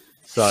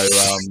 So,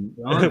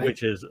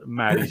 which is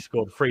mad. He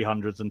scored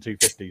 300s and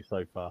 250s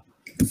so far.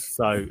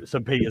 So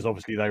St Peters,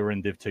 obviously, they were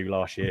in Div 2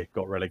 last year,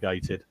 got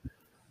relegated.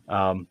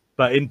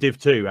 But in Div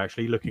 2,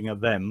 actually, looking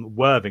at them,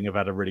 Worthing have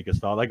had a really good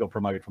start. They got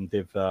promoted from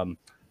Div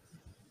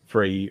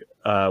 3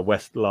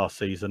 West last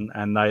season,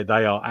 and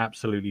they are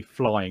absolutely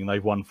flying.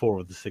 They've won 4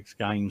 of the 6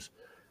 games.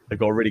 They've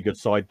got a really good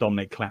side.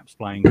 Dominic Clapp's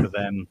playing for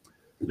them,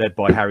 led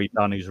by Harry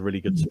Dunn, who's a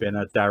really good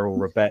spinner. Daryl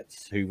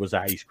Rabetz, who was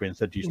at East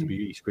Grinstead, used to be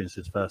East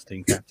Grinstead's first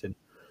team captain.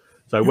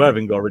 So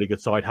Worthing got a really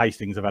good side.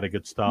 Hastings have had a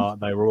good start.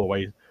 They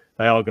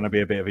are going to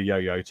be a bit of a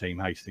yo-yo team,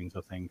 Hastings,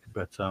 I think.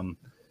 But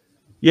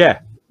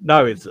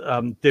it's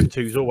Div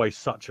 2 is always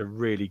such a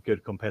really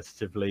good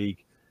competitive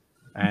league.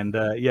 And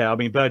I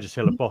mean, Burgess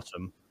Hill at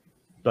bottom,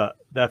 but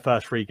their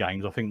first 3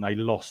 games, I think they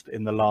lost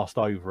in the last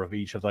over of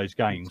each of those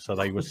games. So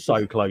they were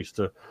so close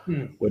to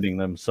winning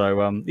them.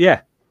 So,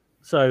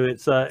 so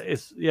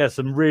it's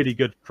some really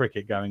good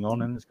cricket going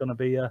on, and it's going to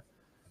be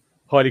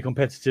highly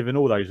competitive in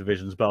all those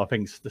divisions. But I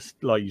think,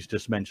 like you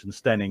just mentioned,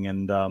 Stenning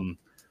and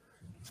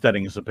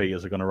St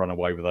Peters are going to run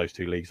away with those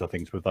 2 leagues, I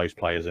think, with those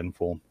players in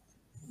form.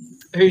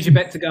 Who's your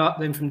bet to go up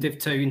then from Div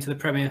 2 into the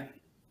Premier?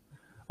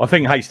 I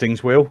think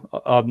Hastings will.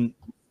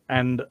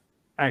 And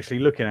actually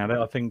looking at it,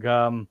 I think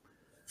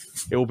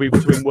it will be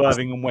between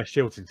Worthing and West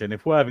Chiltington.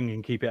 If Worthing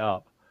can keep it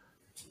up,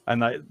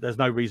 and there's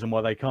no reason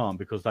why they can't,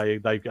 because they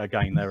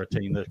again, they're a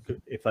team that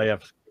if they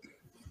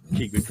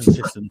keep a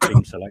consistent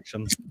team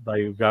selection,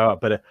 they will go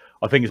up. But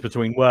I think it's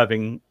between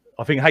Worthing.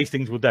 I think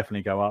Hastings will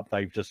definitely go up.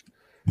 They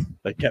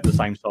kept the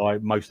same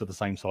side, most of the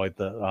same side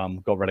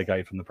that got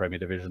relegated from the Premier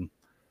Division.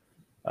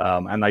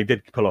 And they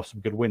did pull off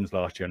some good wins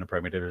last year in the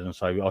Premier Division,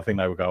 so I think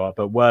they will go up.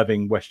 But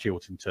Worthing, West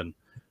Chiltington,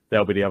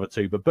 they'll be the other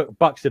two. But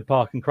Buxted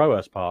Park and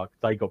Crowhurst Park,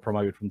 they got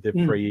promoted from Div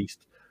 3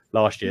 East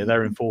last year.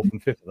 They're in 4th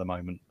and 5th at the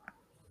moment.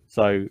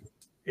 So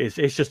it's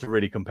just a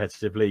really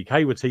competitive league.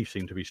 Haywards Heath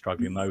seem to be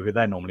struggling, though.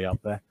 They're normally up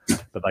there,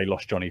 but they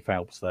lost Johnny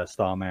Phelps, their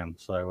star man.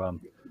 So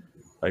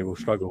they will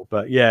struggle.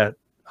 But yeah,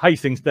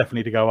 Hastings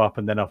definitely to go up.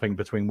 And then I think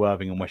between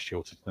Worthing and West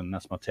Chiltington,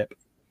 that's my tip.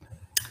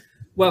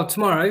 Well,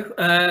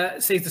 tomorrow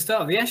sees the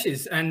start of the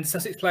Ashes, and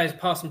Sussex players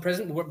past and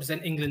present will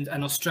represent England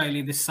and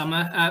Australia this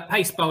summer.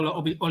 Pace bowler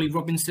Ollie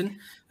Robinson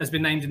has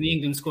been named in the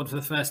England squad for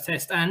the first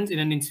test, and in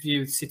an interview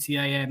with City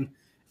AM,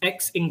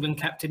 ex-England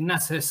captain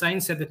Nasser Hussain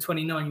said the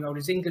 29-year-old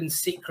is England's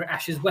secret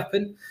Ashes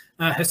weapon.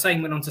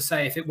 Hussain went on to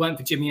say if it weren't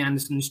for Jimmy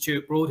Anderson and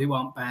Stuart Broad, who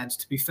aren't bad,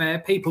 to be fair,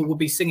 people would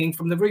be singing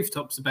from the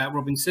rooftops about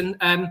Robinson.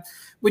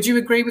 Would you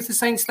agree with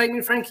Hussain's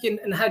statement, Frankie?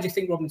 And how do you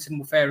think Robinson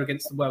will fare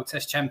against the World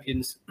Test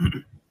champions?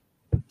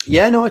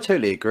 Yeah, no, I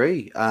totally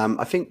agree.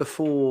 I think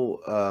before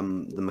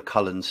the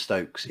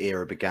McCullum-Stokes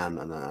era began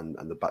and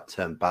the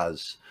term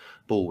Baz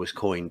ball was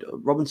coined,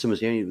 Robinson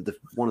was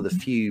one of the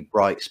few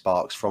bright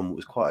sparks from what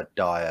was quite a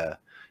dire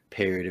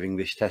period of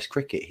English Test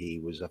cricket.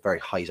 He's a very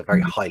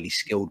highly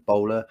skilled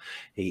bowler.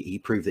 He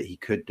proved that he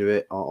could do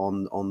it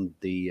on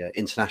the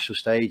international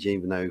stage,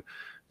 even though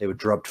they were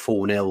drubbed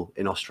 4-0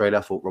 in Australia.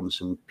 I thought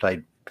Robinson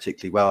played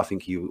particularly well. I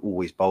think he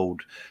always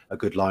bowled a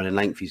good line and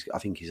length. I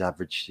think his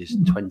average is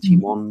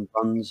 21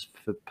 runs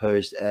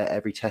per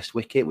every Test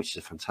wicket, which is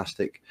a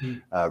fantastic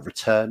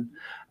return.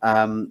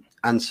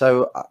 And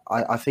so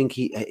I think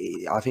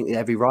I think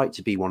every right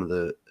to be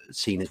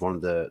seen as one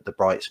of the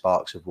bright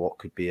sparks of what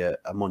could be a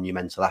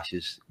monumental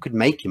Ashes, could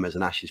make him as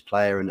an Ashes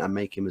player and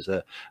make him as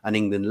an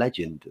England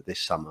legend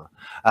this summer.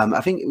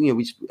 I think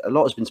a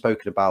lot has been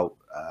spoken about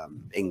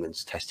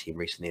England's Test team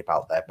recently,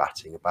 about their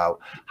batting, about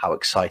how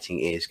exciting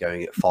it is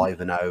going at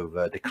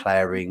 5-0,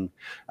 declaring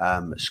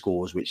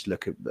scores which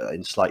look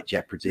in slight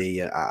jeopardy,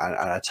 and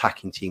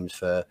attacking teams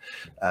for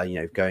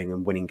going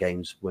and winning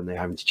games when they're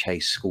having to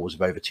chase scores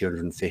of over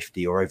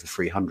 250 or over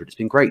 300. It's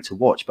been great to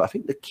watch, but I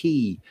think the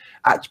key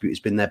attribute has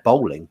been their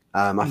bowling.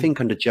 I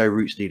think under Joe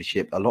Root's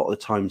leadership, a lot of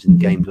the times in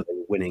games where they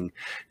were winning,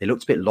 they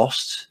looked a bit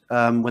lost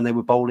when they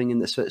were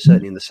bowling.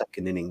 Certainly in the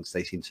second innings,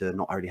 they seemed to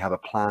not really have a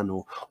plan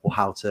or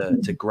how to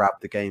grab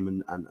the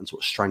game and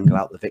sort of strangle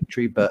out the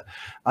victory. But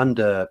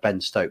under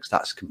Ben Stokes,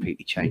 that's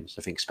completely changed.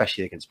 I think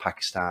especially against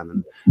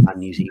Pakistan and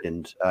New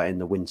Zealand in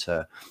the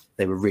winter,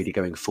 they were really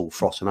going full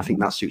throttle, and I think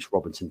that suits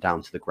Robinson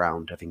down to the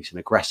ground. I think he's an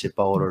aggressive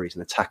bowler, he's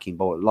an attacking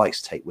bowler,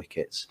 likes to take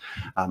wickets,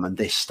 and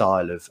this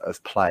style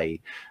of play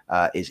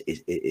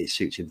it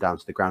suits him down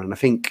to the ground. And I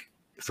think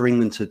for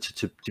England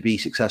to be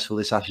successful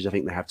this Ashes, I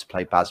think they have to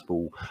play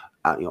Bazball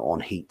on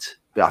heat.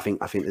 But I think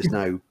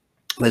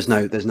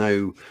there's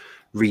no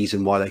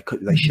reason why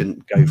they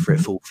shouldn't go for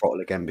it full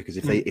throttle again, because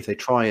if they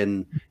try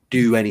and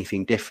do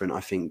anything different,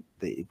 I think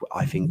they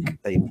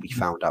will be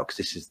found out, because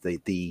this is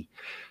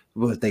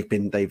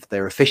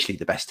they're officially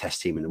the best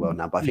Test team in the world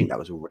now, but I think that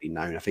was already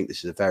known. I think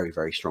this is a very,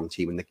 very strong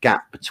team, and the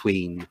gap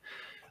between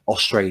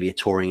Australia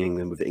touring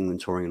England with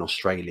England touring in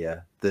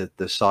Australia, the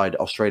side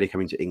Australia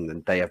coming to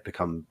England, they have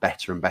become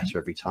better and better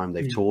every time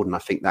they've toured, and I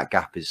think that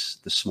gap is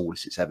the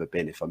smallest it's ever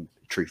been, if I'm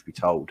truth be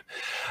told.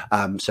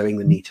 So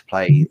England need to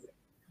play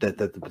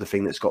the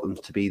thing that's got them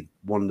to be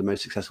one of the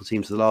most successful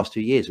teams of the last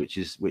 2 years, which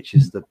is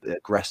the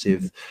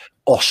aggressive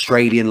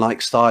Australian-like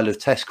style of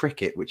Test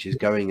cricket, which is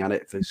going at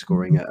it for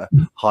scoring at a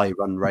high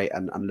run rate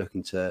and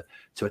looking to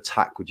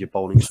attack with your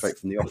bowling straight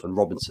from the off. And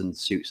Robinson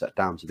suits that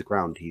down to the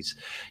ground. He's,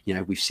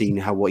 we've seen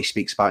what he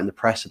speaks about in the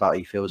press about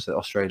he feels that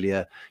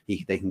Australia,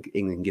 England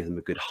can give them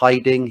a good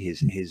hiding.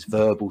 His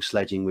verbal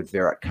sledging with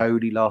Virat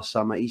Kohli last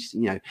summer. He's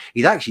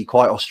actually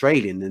quite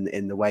Australian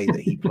in the way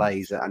that he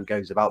plays and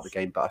goes about the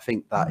game. But I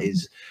think that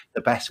is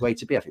the best way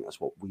to be. I think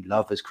that's what we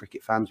love as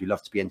cricket fans. We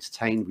love to be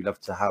entertained. We love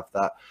to have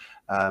that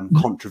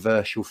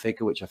controversial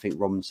figure, which I think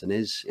Robinson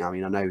is. I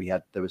mean, I know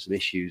there were some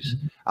issues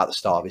at the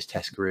start of his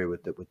Test career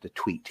with the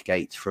tweet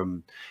gate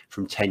from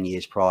 10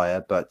 years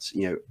prior, but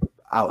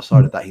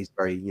outside of that, he's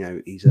very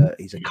he's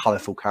a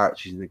colourful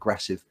character. He's an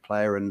aggressive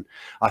player, and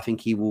I think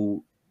he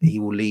will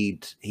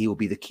lead. He will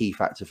be the key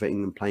factor for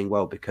England playing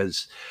well,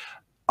 because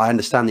I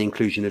understand the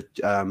inclusion of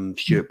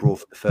Stuart Broad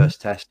for the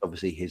first Test.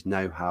 Obviously, his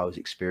know-how, his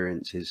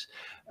experience,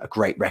 a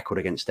great record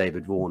against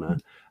David Warner.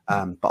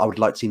 But I would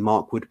like to see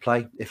Mark Wood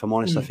play. If I'm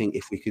honest, I think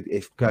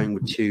if going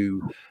with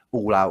two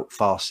all-out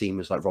fast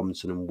seamers like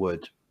Robinson and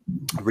Wood,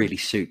 really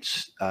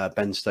suits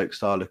Ben Stokes'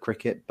 style of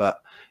cricket.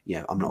 But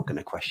yeah, I'm not going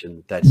to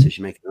question their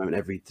decision making at the moment.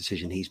 Every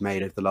decision he's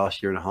made over the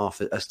last year and a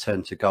half has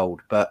turned to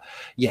gold. But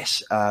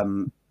yes,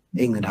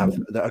 England have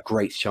a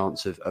great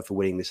chance of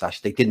winning this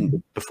Ashes. They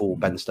didn't before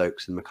Ben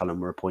Stokes and McCullum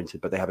were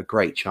appointed, but they have a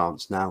great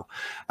chance now.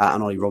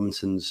 And Ollie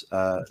Robinson's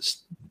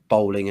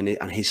bowling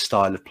and his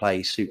style of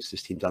play suits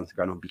this team down to the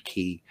ground and will be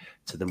key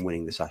to them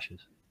winning this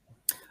Ashes.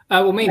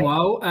 Well,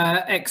 meanwhile,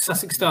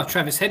 ex-Sussex star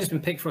Travis Head has been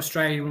picked for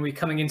Australia when we're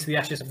coming into the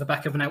Ashes off the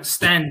back of an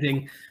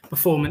outstanding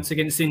performance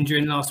against India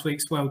in last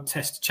week's World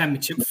Test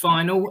Championship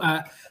final.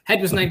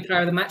 Head was named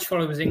player of the match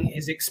following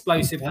his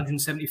explosive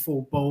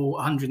 174 ball,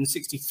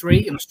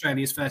 163 in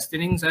Australia's first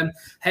innings.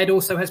 Head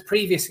also has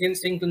previous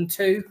against England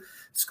too,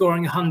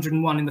 scoring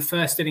 101 in the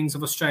first innings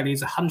of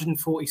Australia's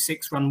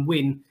 146-run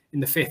win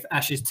in the fifth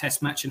Ashes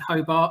Test match in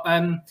Hobart.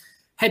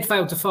 Head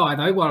failed to fire,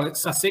 though, while at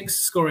Sussex,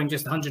 scoring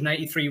just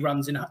 183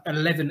 runs in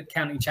 11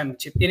 county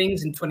championship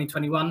innings in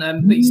 2021.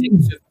 But he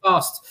seems to have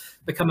fast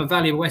become a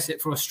valuable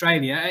asset for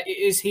Australia.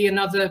 Is he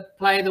another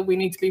player that we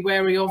need to be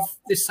wary of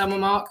this summer,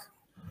 Mark?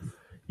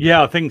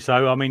 Yeah, I think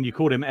so. I mean, you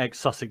called him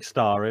ex-Sussex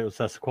star.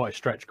 That's quite a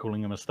stretch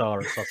calling him a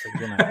star at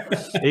Sussex, isn't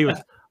it? He was.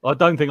 I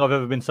don't think I've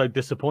ever been so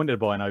disappointed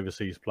by an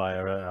overseas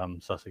player at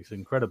Sussex.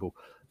 Incredible.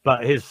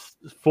 But his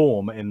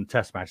form in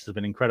Test matches has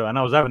been incredible. And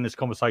I was having this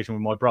conversation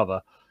with my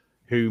brother,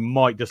 who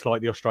might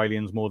dislike the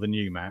Australians more than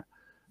you, Matt.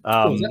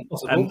 And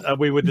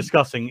we were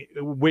discussing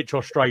which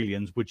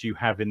Australians would you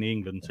have in the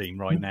England team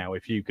right now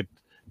if you could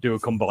do a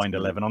combined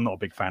 11. I'm not a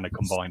big fan of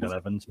combined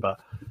 11s,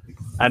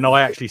 and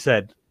I actually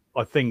said,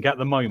 I think at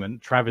the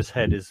moment, Travis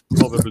Head is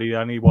probably the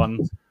only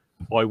one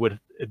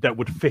that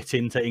would fit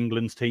into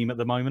England's team at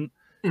the moment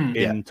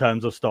in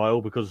terms of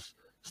style, because,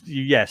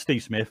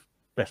 Steve Smith,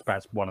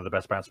 one of the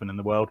best batsmen in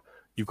the world.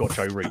 You've got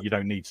Joe Root. You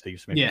don't need Steve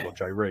Smith. You've got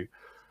Joe Root.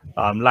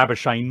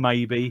 Labuschagne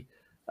maybe,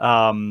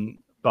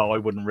 but I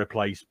wouldn't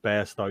replace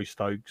Bairstow,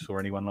 Stokes or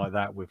anyone like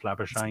that with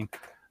Labuschagne.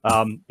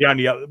 The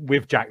only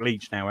with Jack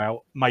Leach now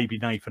out, maybe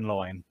Nathan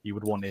Lyon. You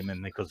would want him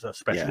in because a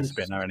specialist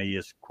spinner and he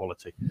is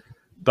quality.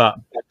 But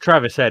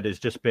Travis Head has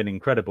just been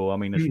incredible. I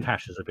mean, his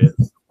Tash is a bit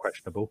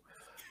questionable,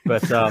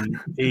 but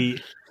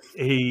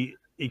he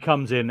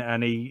comes in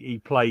and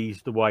he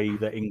plays the way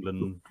that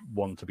England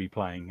want to be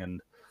playing,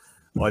 and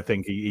I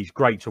think he's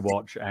great to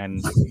watch.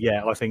 And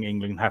I think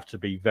England have to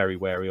be very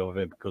wary of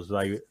him because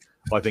I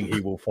think he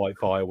will fight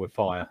fire with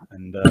fire,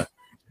 and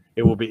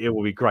it will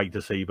be great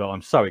to see. But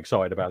I'm so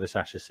excited about this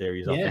Ashes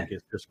series. I think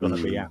it's just going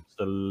to be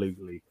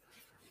absolutely.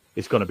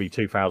 It's going to be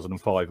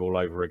 2005 all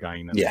over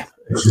again.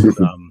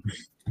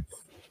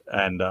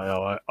 And,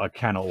 I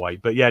cannot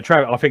wait. But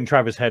I think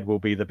Travis Head will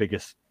be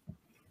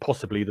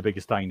possibly the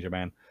biggest danger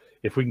man.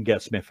 If we can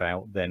get Smith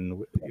out,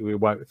 then we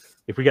won't.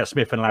 If we get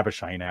Smith and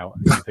Labuschagne out,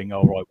 you think,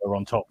 all right, we're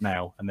on top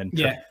now. And then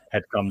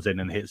Head comes in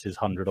and hits his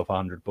 100 off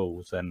 100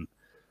 balls. And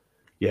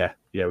we've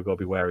got to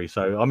be wary.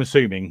 So I'm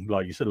assuming,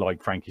 like you said,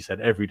 like Frankie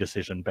said, every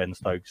decision Ben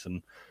Stokes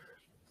and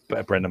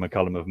Brendan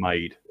McCullum have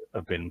made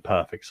have been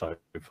perfect so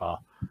far.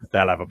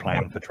 They'll have a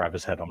plan for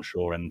Travis Head, I'm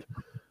sure. And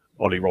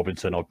Ollie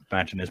Robinson, I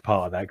imagine, is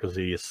part of that because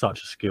he is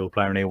such a skilled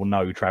player and he will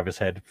know Travis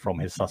Head from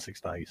his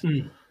Sussex days.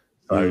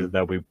 So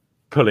they'll be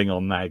pulling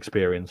on that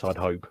experience, I'd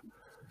hope,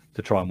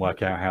 to try and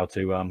work out how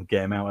to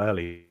get him out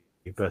early.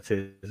 But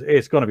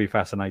it's going to be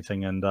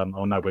fascinating, and I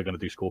know we're going to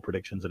do score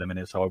predictions in a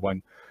minute, so I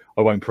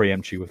won't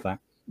preempt you with that.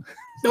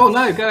 Oh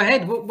no, go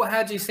ahead.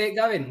 How do you see it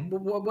going?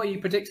 What are you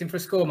predicting for a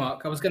score,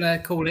 Mark? I was going to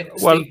call it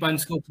Steve Bone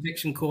Score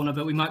Prediction Corner,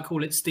 but we might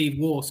call it Steve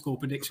War Score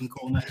Prediction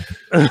Corner.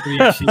 I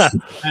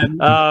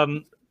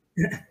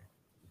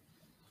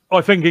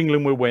think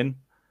England will win.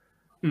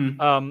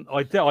 I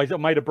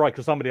made a brave,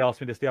 because somebody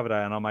asked me this the other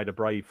day, and I made a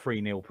brave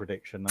 3-0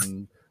 prediction,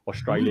 and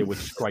Australia would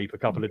scrape a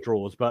couple of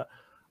draws. But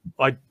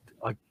I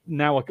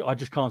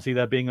just can't see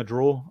there being a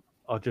draw.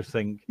 I just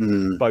think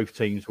both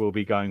teams will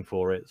be going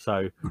for it.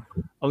 So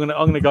I'm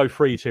gonna go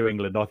 3-2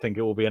 England. I think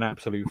it will be an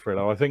absolute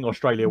thriller. I think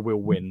Australia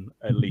will win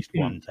at least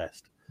one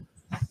test.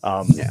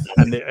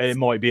 And it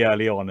might be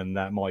early on, and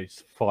that might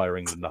fire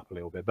England up a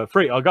little bit. But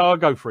I'll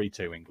go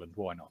 3-2 England.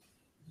 Why not?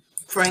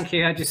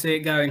 Frankie, how do you see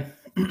it going?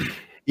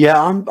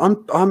 Yeah,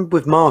 I'm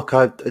with Mark.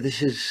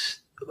 This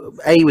is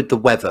A, with the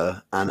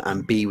weather,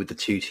 and B, with the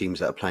two teams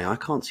that are playing. I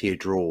can't see a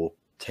draw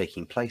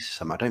taking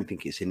place. I don't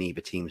think it's in either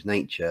team's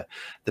nature.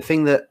 The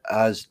thing that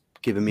has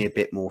given me a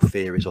bit more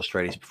fear is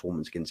Australia's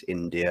performance against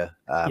India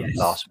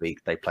last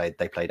week. They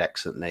played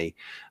excellently.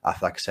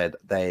 Like I said,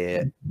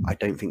 I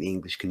don't think the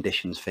English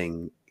conditions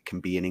thing can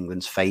be in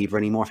England's favour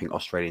anymore. I think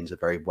Australians are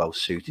very well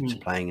suited to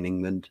playing in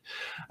England,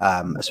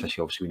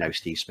 especially obviously we know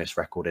Steve Smith's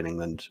record in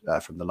England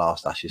from the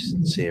last Ashes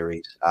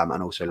series,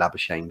 and also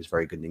Labuschagne was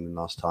very good in England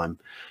last time,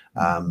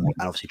 and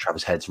obviously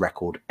Travis Head's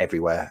record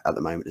everywhere at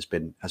the moment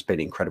has been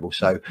incredible.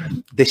 So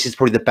this is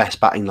probably the best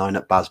batting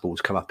lineup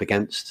Bazball's come up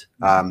against.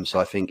 So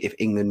I think if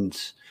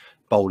England's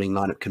bowling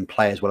lineup can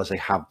play as well as they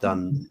have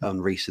done on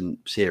recent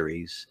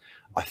series,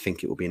 I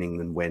think it will be an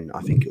England win.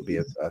 I think it will be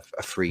a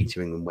 3-2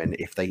 England win.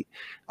 I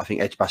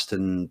think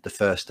Edgbaston, the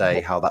first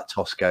day, how that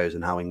toss goes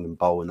and how England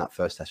bowl in that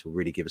first test will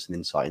really give us an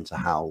insight into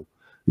how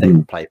they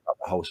will play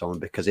the whole song,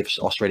 because if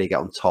Australia get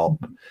on top,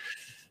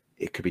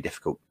 it could be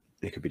difficult.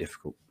 It could be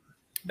difficult.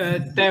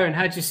 Derren,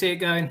 how do you see it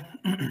going?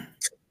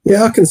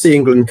 Yeah, I can see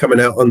England coming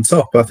out on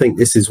top. I think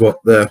this is what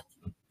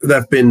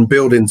they've been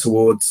building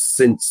towards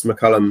since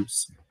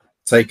McCullum's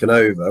taken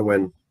over.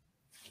 When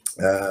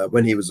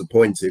he was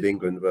appointed,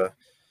 England were,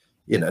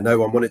 no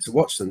one wanted to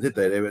watch them, did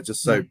they? They were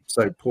just so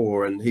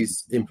poor, and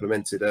he's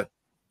implemented a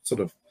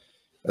sort of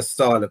a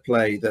style of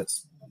play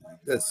that's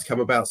come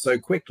about so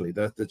quickly.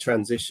 The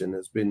transition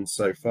has been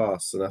so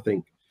fast, and I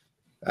think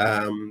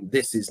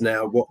this is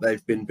now what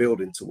they've been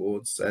building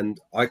towards, and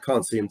I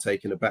can't see him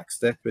taking a back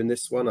step in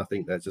this one. I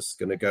think they're just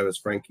going to go, as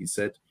Frankie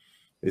said,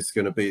 they're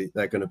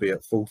going to be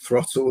at full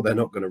throttle. They're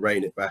not going to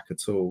rein it back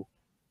at all.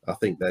 I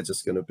think they're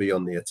just going to be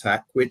on the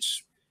attack,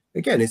 which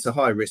again, it's a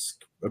high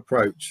risk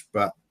approach,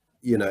 but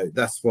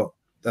that's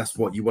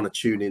what you want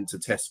to tune into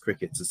Test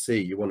cricket to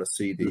see. You want to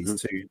see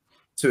these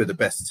two of the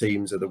best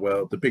teams of the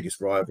world, the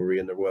biggest rivalry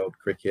in the world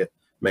cricket,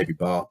 maybe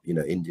bar,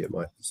 India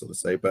might sort of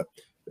say, but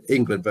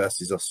England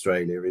versus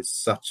Australia is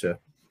such a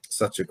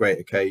great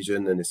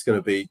occasion, and it's going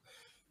to be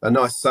a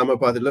nice summer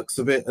by the looks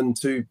of it, and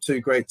two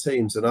great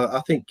teams. And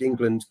I think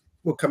England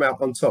will come out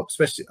on top,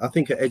 especially I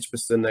think at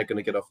Edgbaston they're going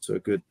to get off to a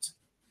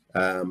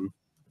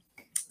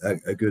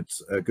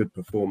good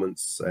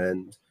performance,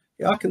 and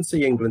I can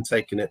see England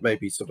taking it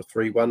maybe sort of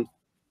 3-1.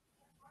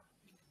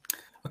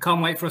 I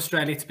can't wait for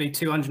Australia to be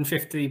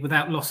 250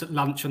 without loss at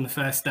lunch on the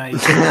first day.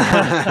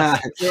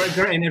 You're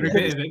regretting every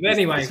bit of it. But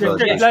anyway,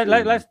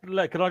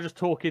 can I just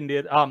talk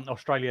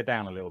Australia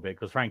down a little bit,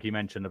 because Frankie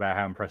mentioned about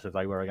how impressive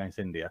they were against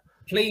India.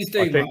 Please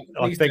do.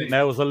 I think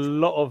there was a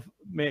lot of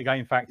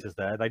mitigating factors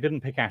there. They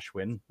didn't pick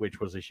Ashwin, which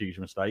was a huge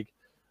mistake.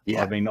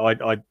 Yeah. I mean,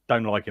 I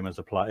don't like him as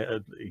a player.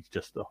 He's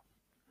just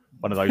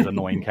one of those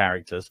annoying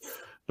characters.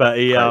 But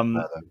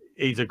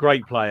he's a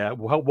great player.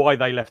 Why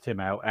they left him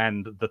out,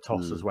 and the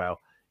toss as well.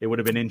 It would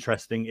have been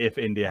interesting if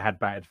India had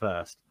batted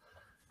first.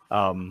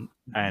 And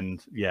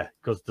yeah,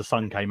 because the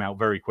sun came out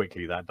very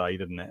quickly that day,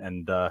 didn't it?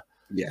 And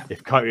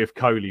if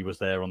Kohli was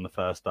there on the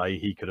first day,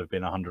 he could have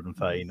been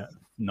 130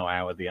 not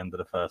out at the end of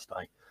the first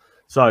day.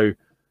 So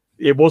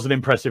it was an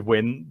impressive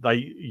win.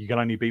 You can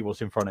only beat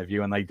what's in front of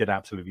you, and they did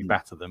absolutely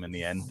batter them in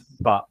the end.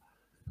 But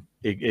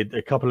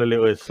a couple of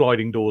little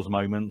sliding doors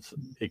moments,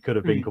 it could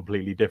have been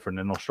completely different,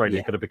 and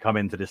Australia could have become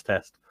into this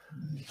test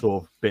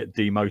sort of a bit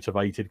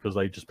demotivated because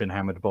they've just been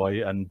hammered by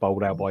and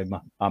bowled out by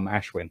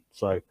Ashwin.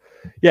 So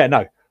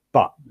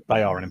but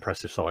they are an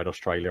impressive side,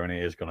 Australia, and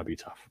it is going to be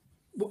tough.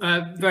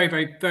 Very,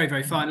 very, very,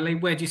 very finally,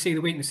 where do you see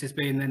the weaknesses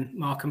being then,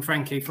 Mark and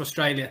Frankie, for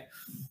Australia?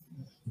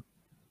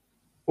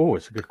 Oh,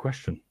 it's a good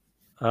question.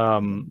 I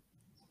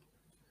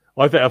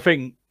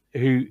think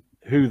who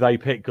they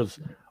pick, because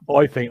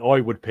I think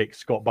I would pick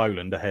Scott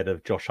Boland ahead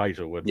of Josh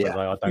Hazlewood, but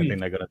I don't think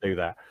they're going to do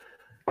that.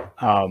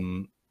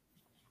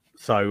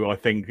 So I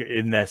think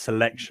in their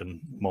selection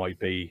might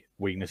be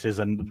weaknesses,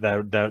 and their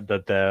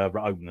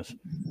openers.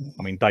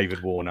 I mean,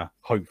 David Warner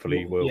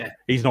hopefully will. Yeah.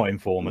 He's not in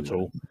form at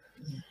all.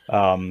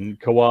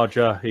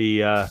 Khawaja, he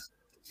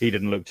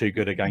didn't look too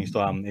good against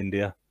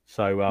India.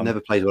 So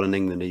never played well in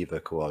England either,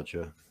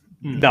 Khawaja.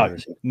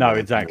 No,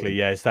 exactly.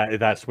 Yeah, it's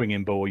that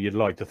swinging ball. You'd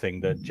like to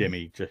think that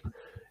Jimmy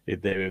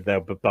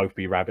they'll both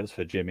be rabbits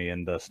for Jimmy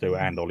and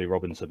Stewart and Ollie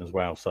Robinson as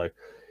well. So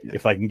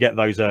if they can get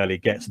those early,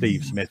 get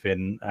Steve Smith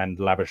in and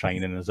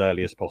Labuschagne in as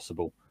early as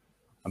possible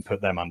and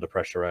put them under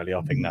pressure early,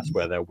 I think that's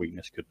where their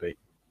weakness could be.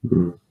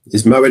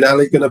 Is Moeen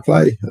Ali going to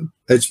play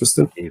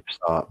Edgbaston? He'll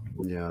start.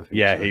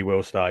 Yeah, so. He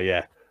will start.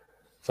 Yeah.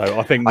 So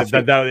I think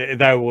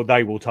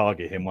they will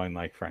target him, won't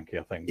they, Frankie?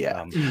 I think.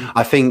 Yeah,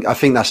 I think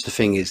that's the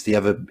thing. Is the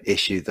other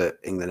issue that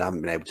England haven't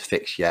been able to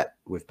fix yet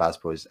with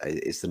Bazball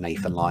is the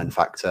Nathan Lyon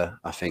factor.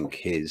 I think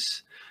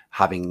his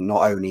having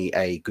not only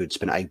a good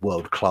spinner, a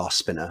world class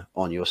spinner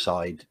on your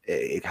side,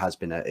 it has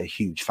been a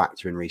huge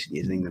factor in recent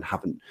years. And England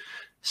haven't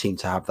seemed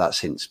to have that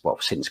since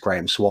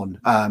Graham Swan.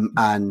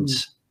 And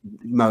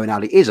Moeen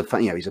Ali is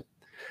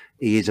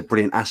he is a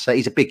brilliant asset.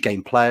 He's a big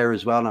game player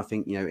as well. And I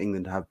think,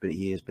 England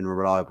he has been a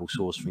reliable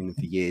source for England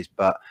for years,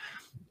 but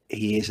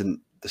he isn't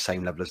the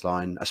same level as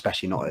Lyon,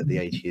 especially not at the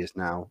age he is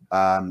now.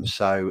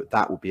 So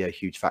that will be a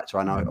huge factor.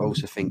 And I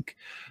also think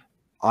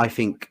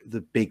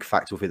the big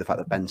factor will be the fact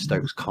that Ben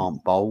Stokes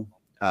can't bowl.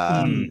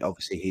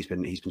 Obviously he's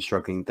been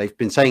struggling. They've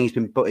been saying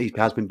he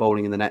has been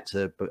bowling in the net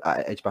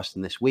at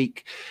Edgbaston this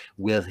week.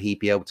 Will he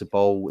be able to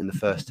bowl in the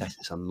first test?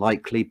 It's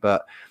unlikely,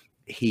 but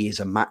he is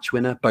a match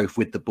winner, both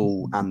with the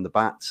ball and the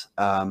bat.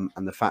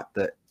 And the fact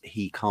that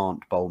he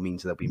can't bowl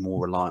means they'll be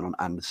more reliant on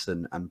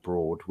Anderson and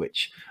Broad,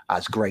 which,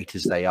 as great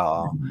as they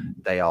are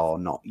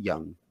not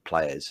young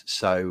players.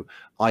 So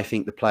I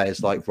think the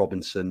players like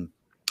Robinson,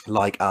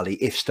 like Ali,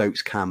 if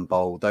Stokes can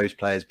bowl, those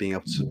players being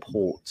able to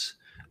support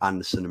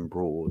Anderson and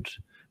Broad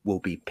will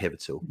be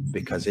pivotal,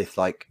 because if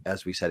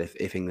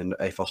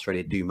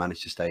Australia do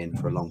manage to stay in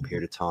for a long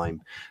period of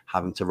time,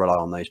 having to rely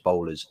on those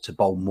bowlers to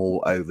bowl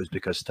more overs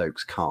because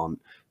Stokes can't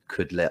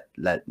could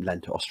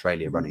lend to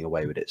Australia running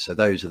away with it. So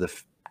those are the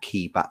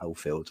key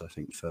battlefields, I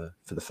think, for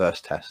the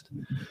first test.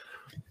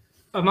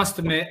 I must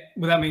admit,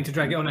 without meaning to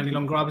drag it on any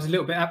longer, I was a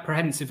little bit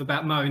apprehensive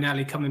about Moeen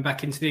Ali coming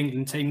back into the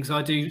England team because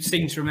I do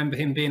seem to remember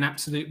him being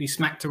absolutely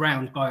smacked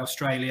around by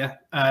Australia.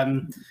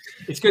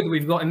 It's good that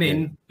we've got him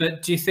in,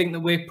 but do you think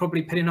that we're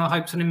probably pinning our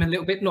hopes on him a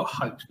little bit? Not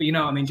hopes, but you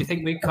know what I mean? Do you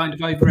think we're kind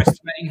of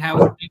overestimating how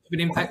big of an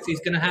impact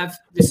he's going to have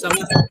this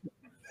summer?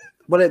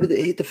 Well,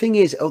 the thing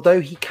is,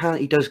 although he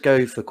can go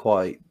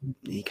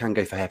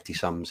for hefty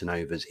sums and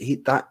overs.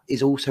 That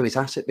is also his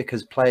asset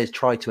because players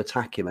try to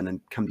attack him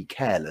and can be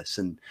careless,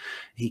 and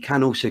he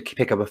can also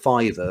pick up a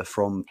fiver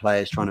from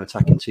players trying to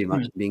attack him too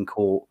much and being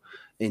caught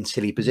in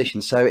silly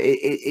positions. So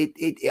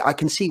I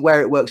can see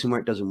where it works and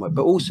where it doesn't work.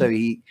 But also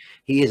he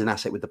is an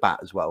asset with the bat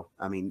as well.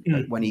 I mean,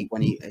 when he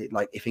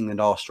like if England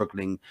are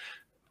struggling,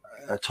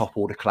 a top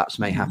order collapse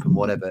may happen,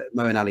 whatever.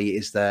 Moeen Ali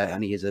is there,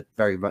 and he is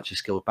very much a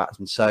skilled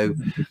batsman. So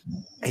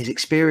his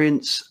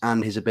experience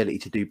and his ability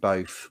to do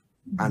both,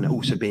 and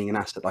also being an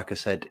asset, like I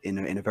said,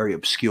 in a very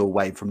obscure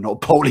way from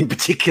not bowling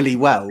particularly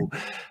well,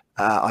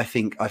 I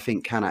think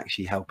can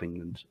actually help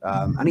England.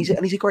 And he's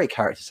a great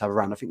character to have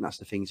around. I think that's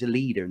the thing. He's a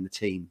leader in the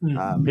team.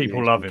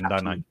 People love him,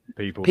 don't they?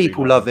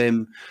 People love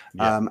him.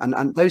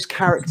 And those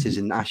characters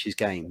in Ashes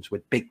games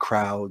with big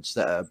crowds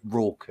that are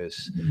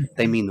raucous,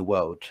 they mean the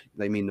world.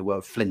 They mean the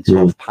world.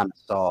 Flintoff,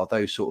 Panestar,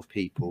 those sort of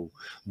people,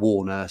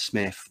 Warner,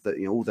 Smith,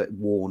 all that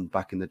Warne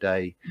back in the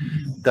day.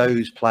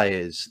 Those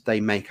players, they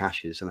make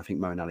Ashes, and I think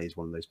Moeen Ali is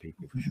one of those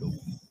people for sure.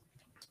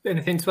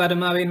 Anything to add on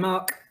Moeen,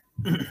 Mark?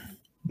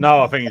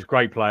 No, I think he's a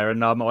great player,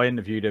 and I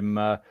interviewed him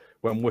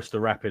when Worcester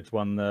Rapids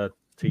won the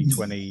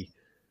T20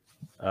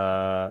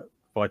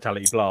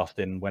 Vitality Blast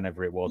in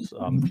whenever it was,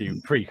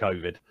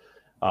 pre-COVID. It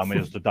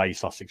was the day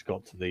Sussex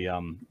got to the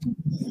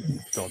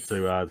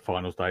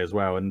finals day as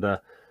well, and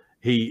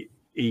he's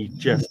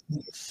just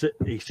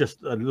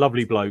a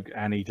lovely bloke,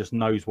 and he just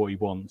knows what he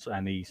wants,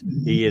 and he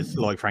is,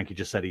 like Frankie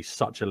just said, he's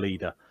such a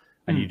leader,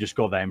 and you just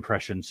got that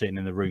impression sitting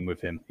in the room with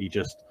him. He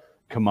just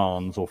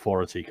commands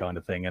authority, kind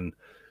of thing, and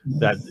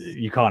that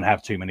you can't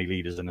have too many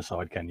leaders in the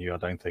side, can you? I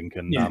don't think,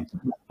 and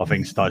I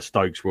think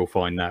Stokes will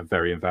find that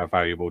very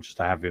valuable just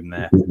to have him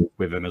there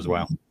with him as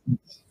well.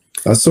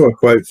 I saw a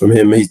quote from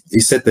him.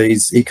 He said that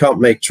he can't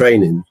make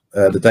training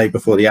the day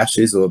before the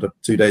Ashes or the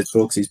 2 days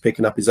before because he's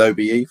picking up his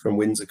OBE from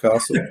Windsor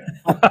Castle.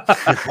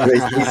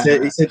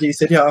 he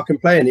said, yeah, I can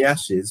play in the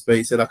Ashes, but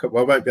he said I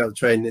won't be able to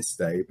train this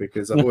day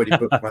because I've already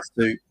booked my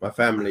suit, my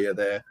family are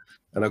there,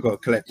 and I've got to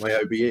collect my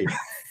OBE.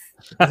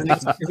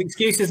 If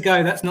excuses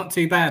go, that's not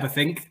too bad, I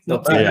think.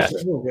 Not too bad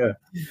at all. Yeah.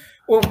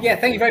 Well,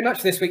 thank you very much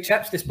for this week,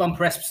 chaps, this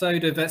bumper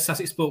episode of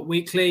Sussex Sport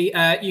Weekly.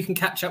 You can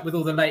catch up with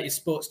all the latest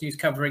sports news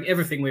covering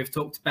everything we've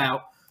talked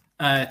about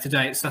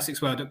today at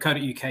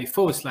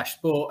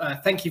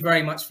sussexworld.co.uk/sport. Thank you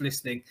very much for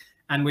listening,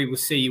 and we will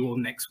see you all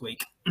next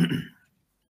week.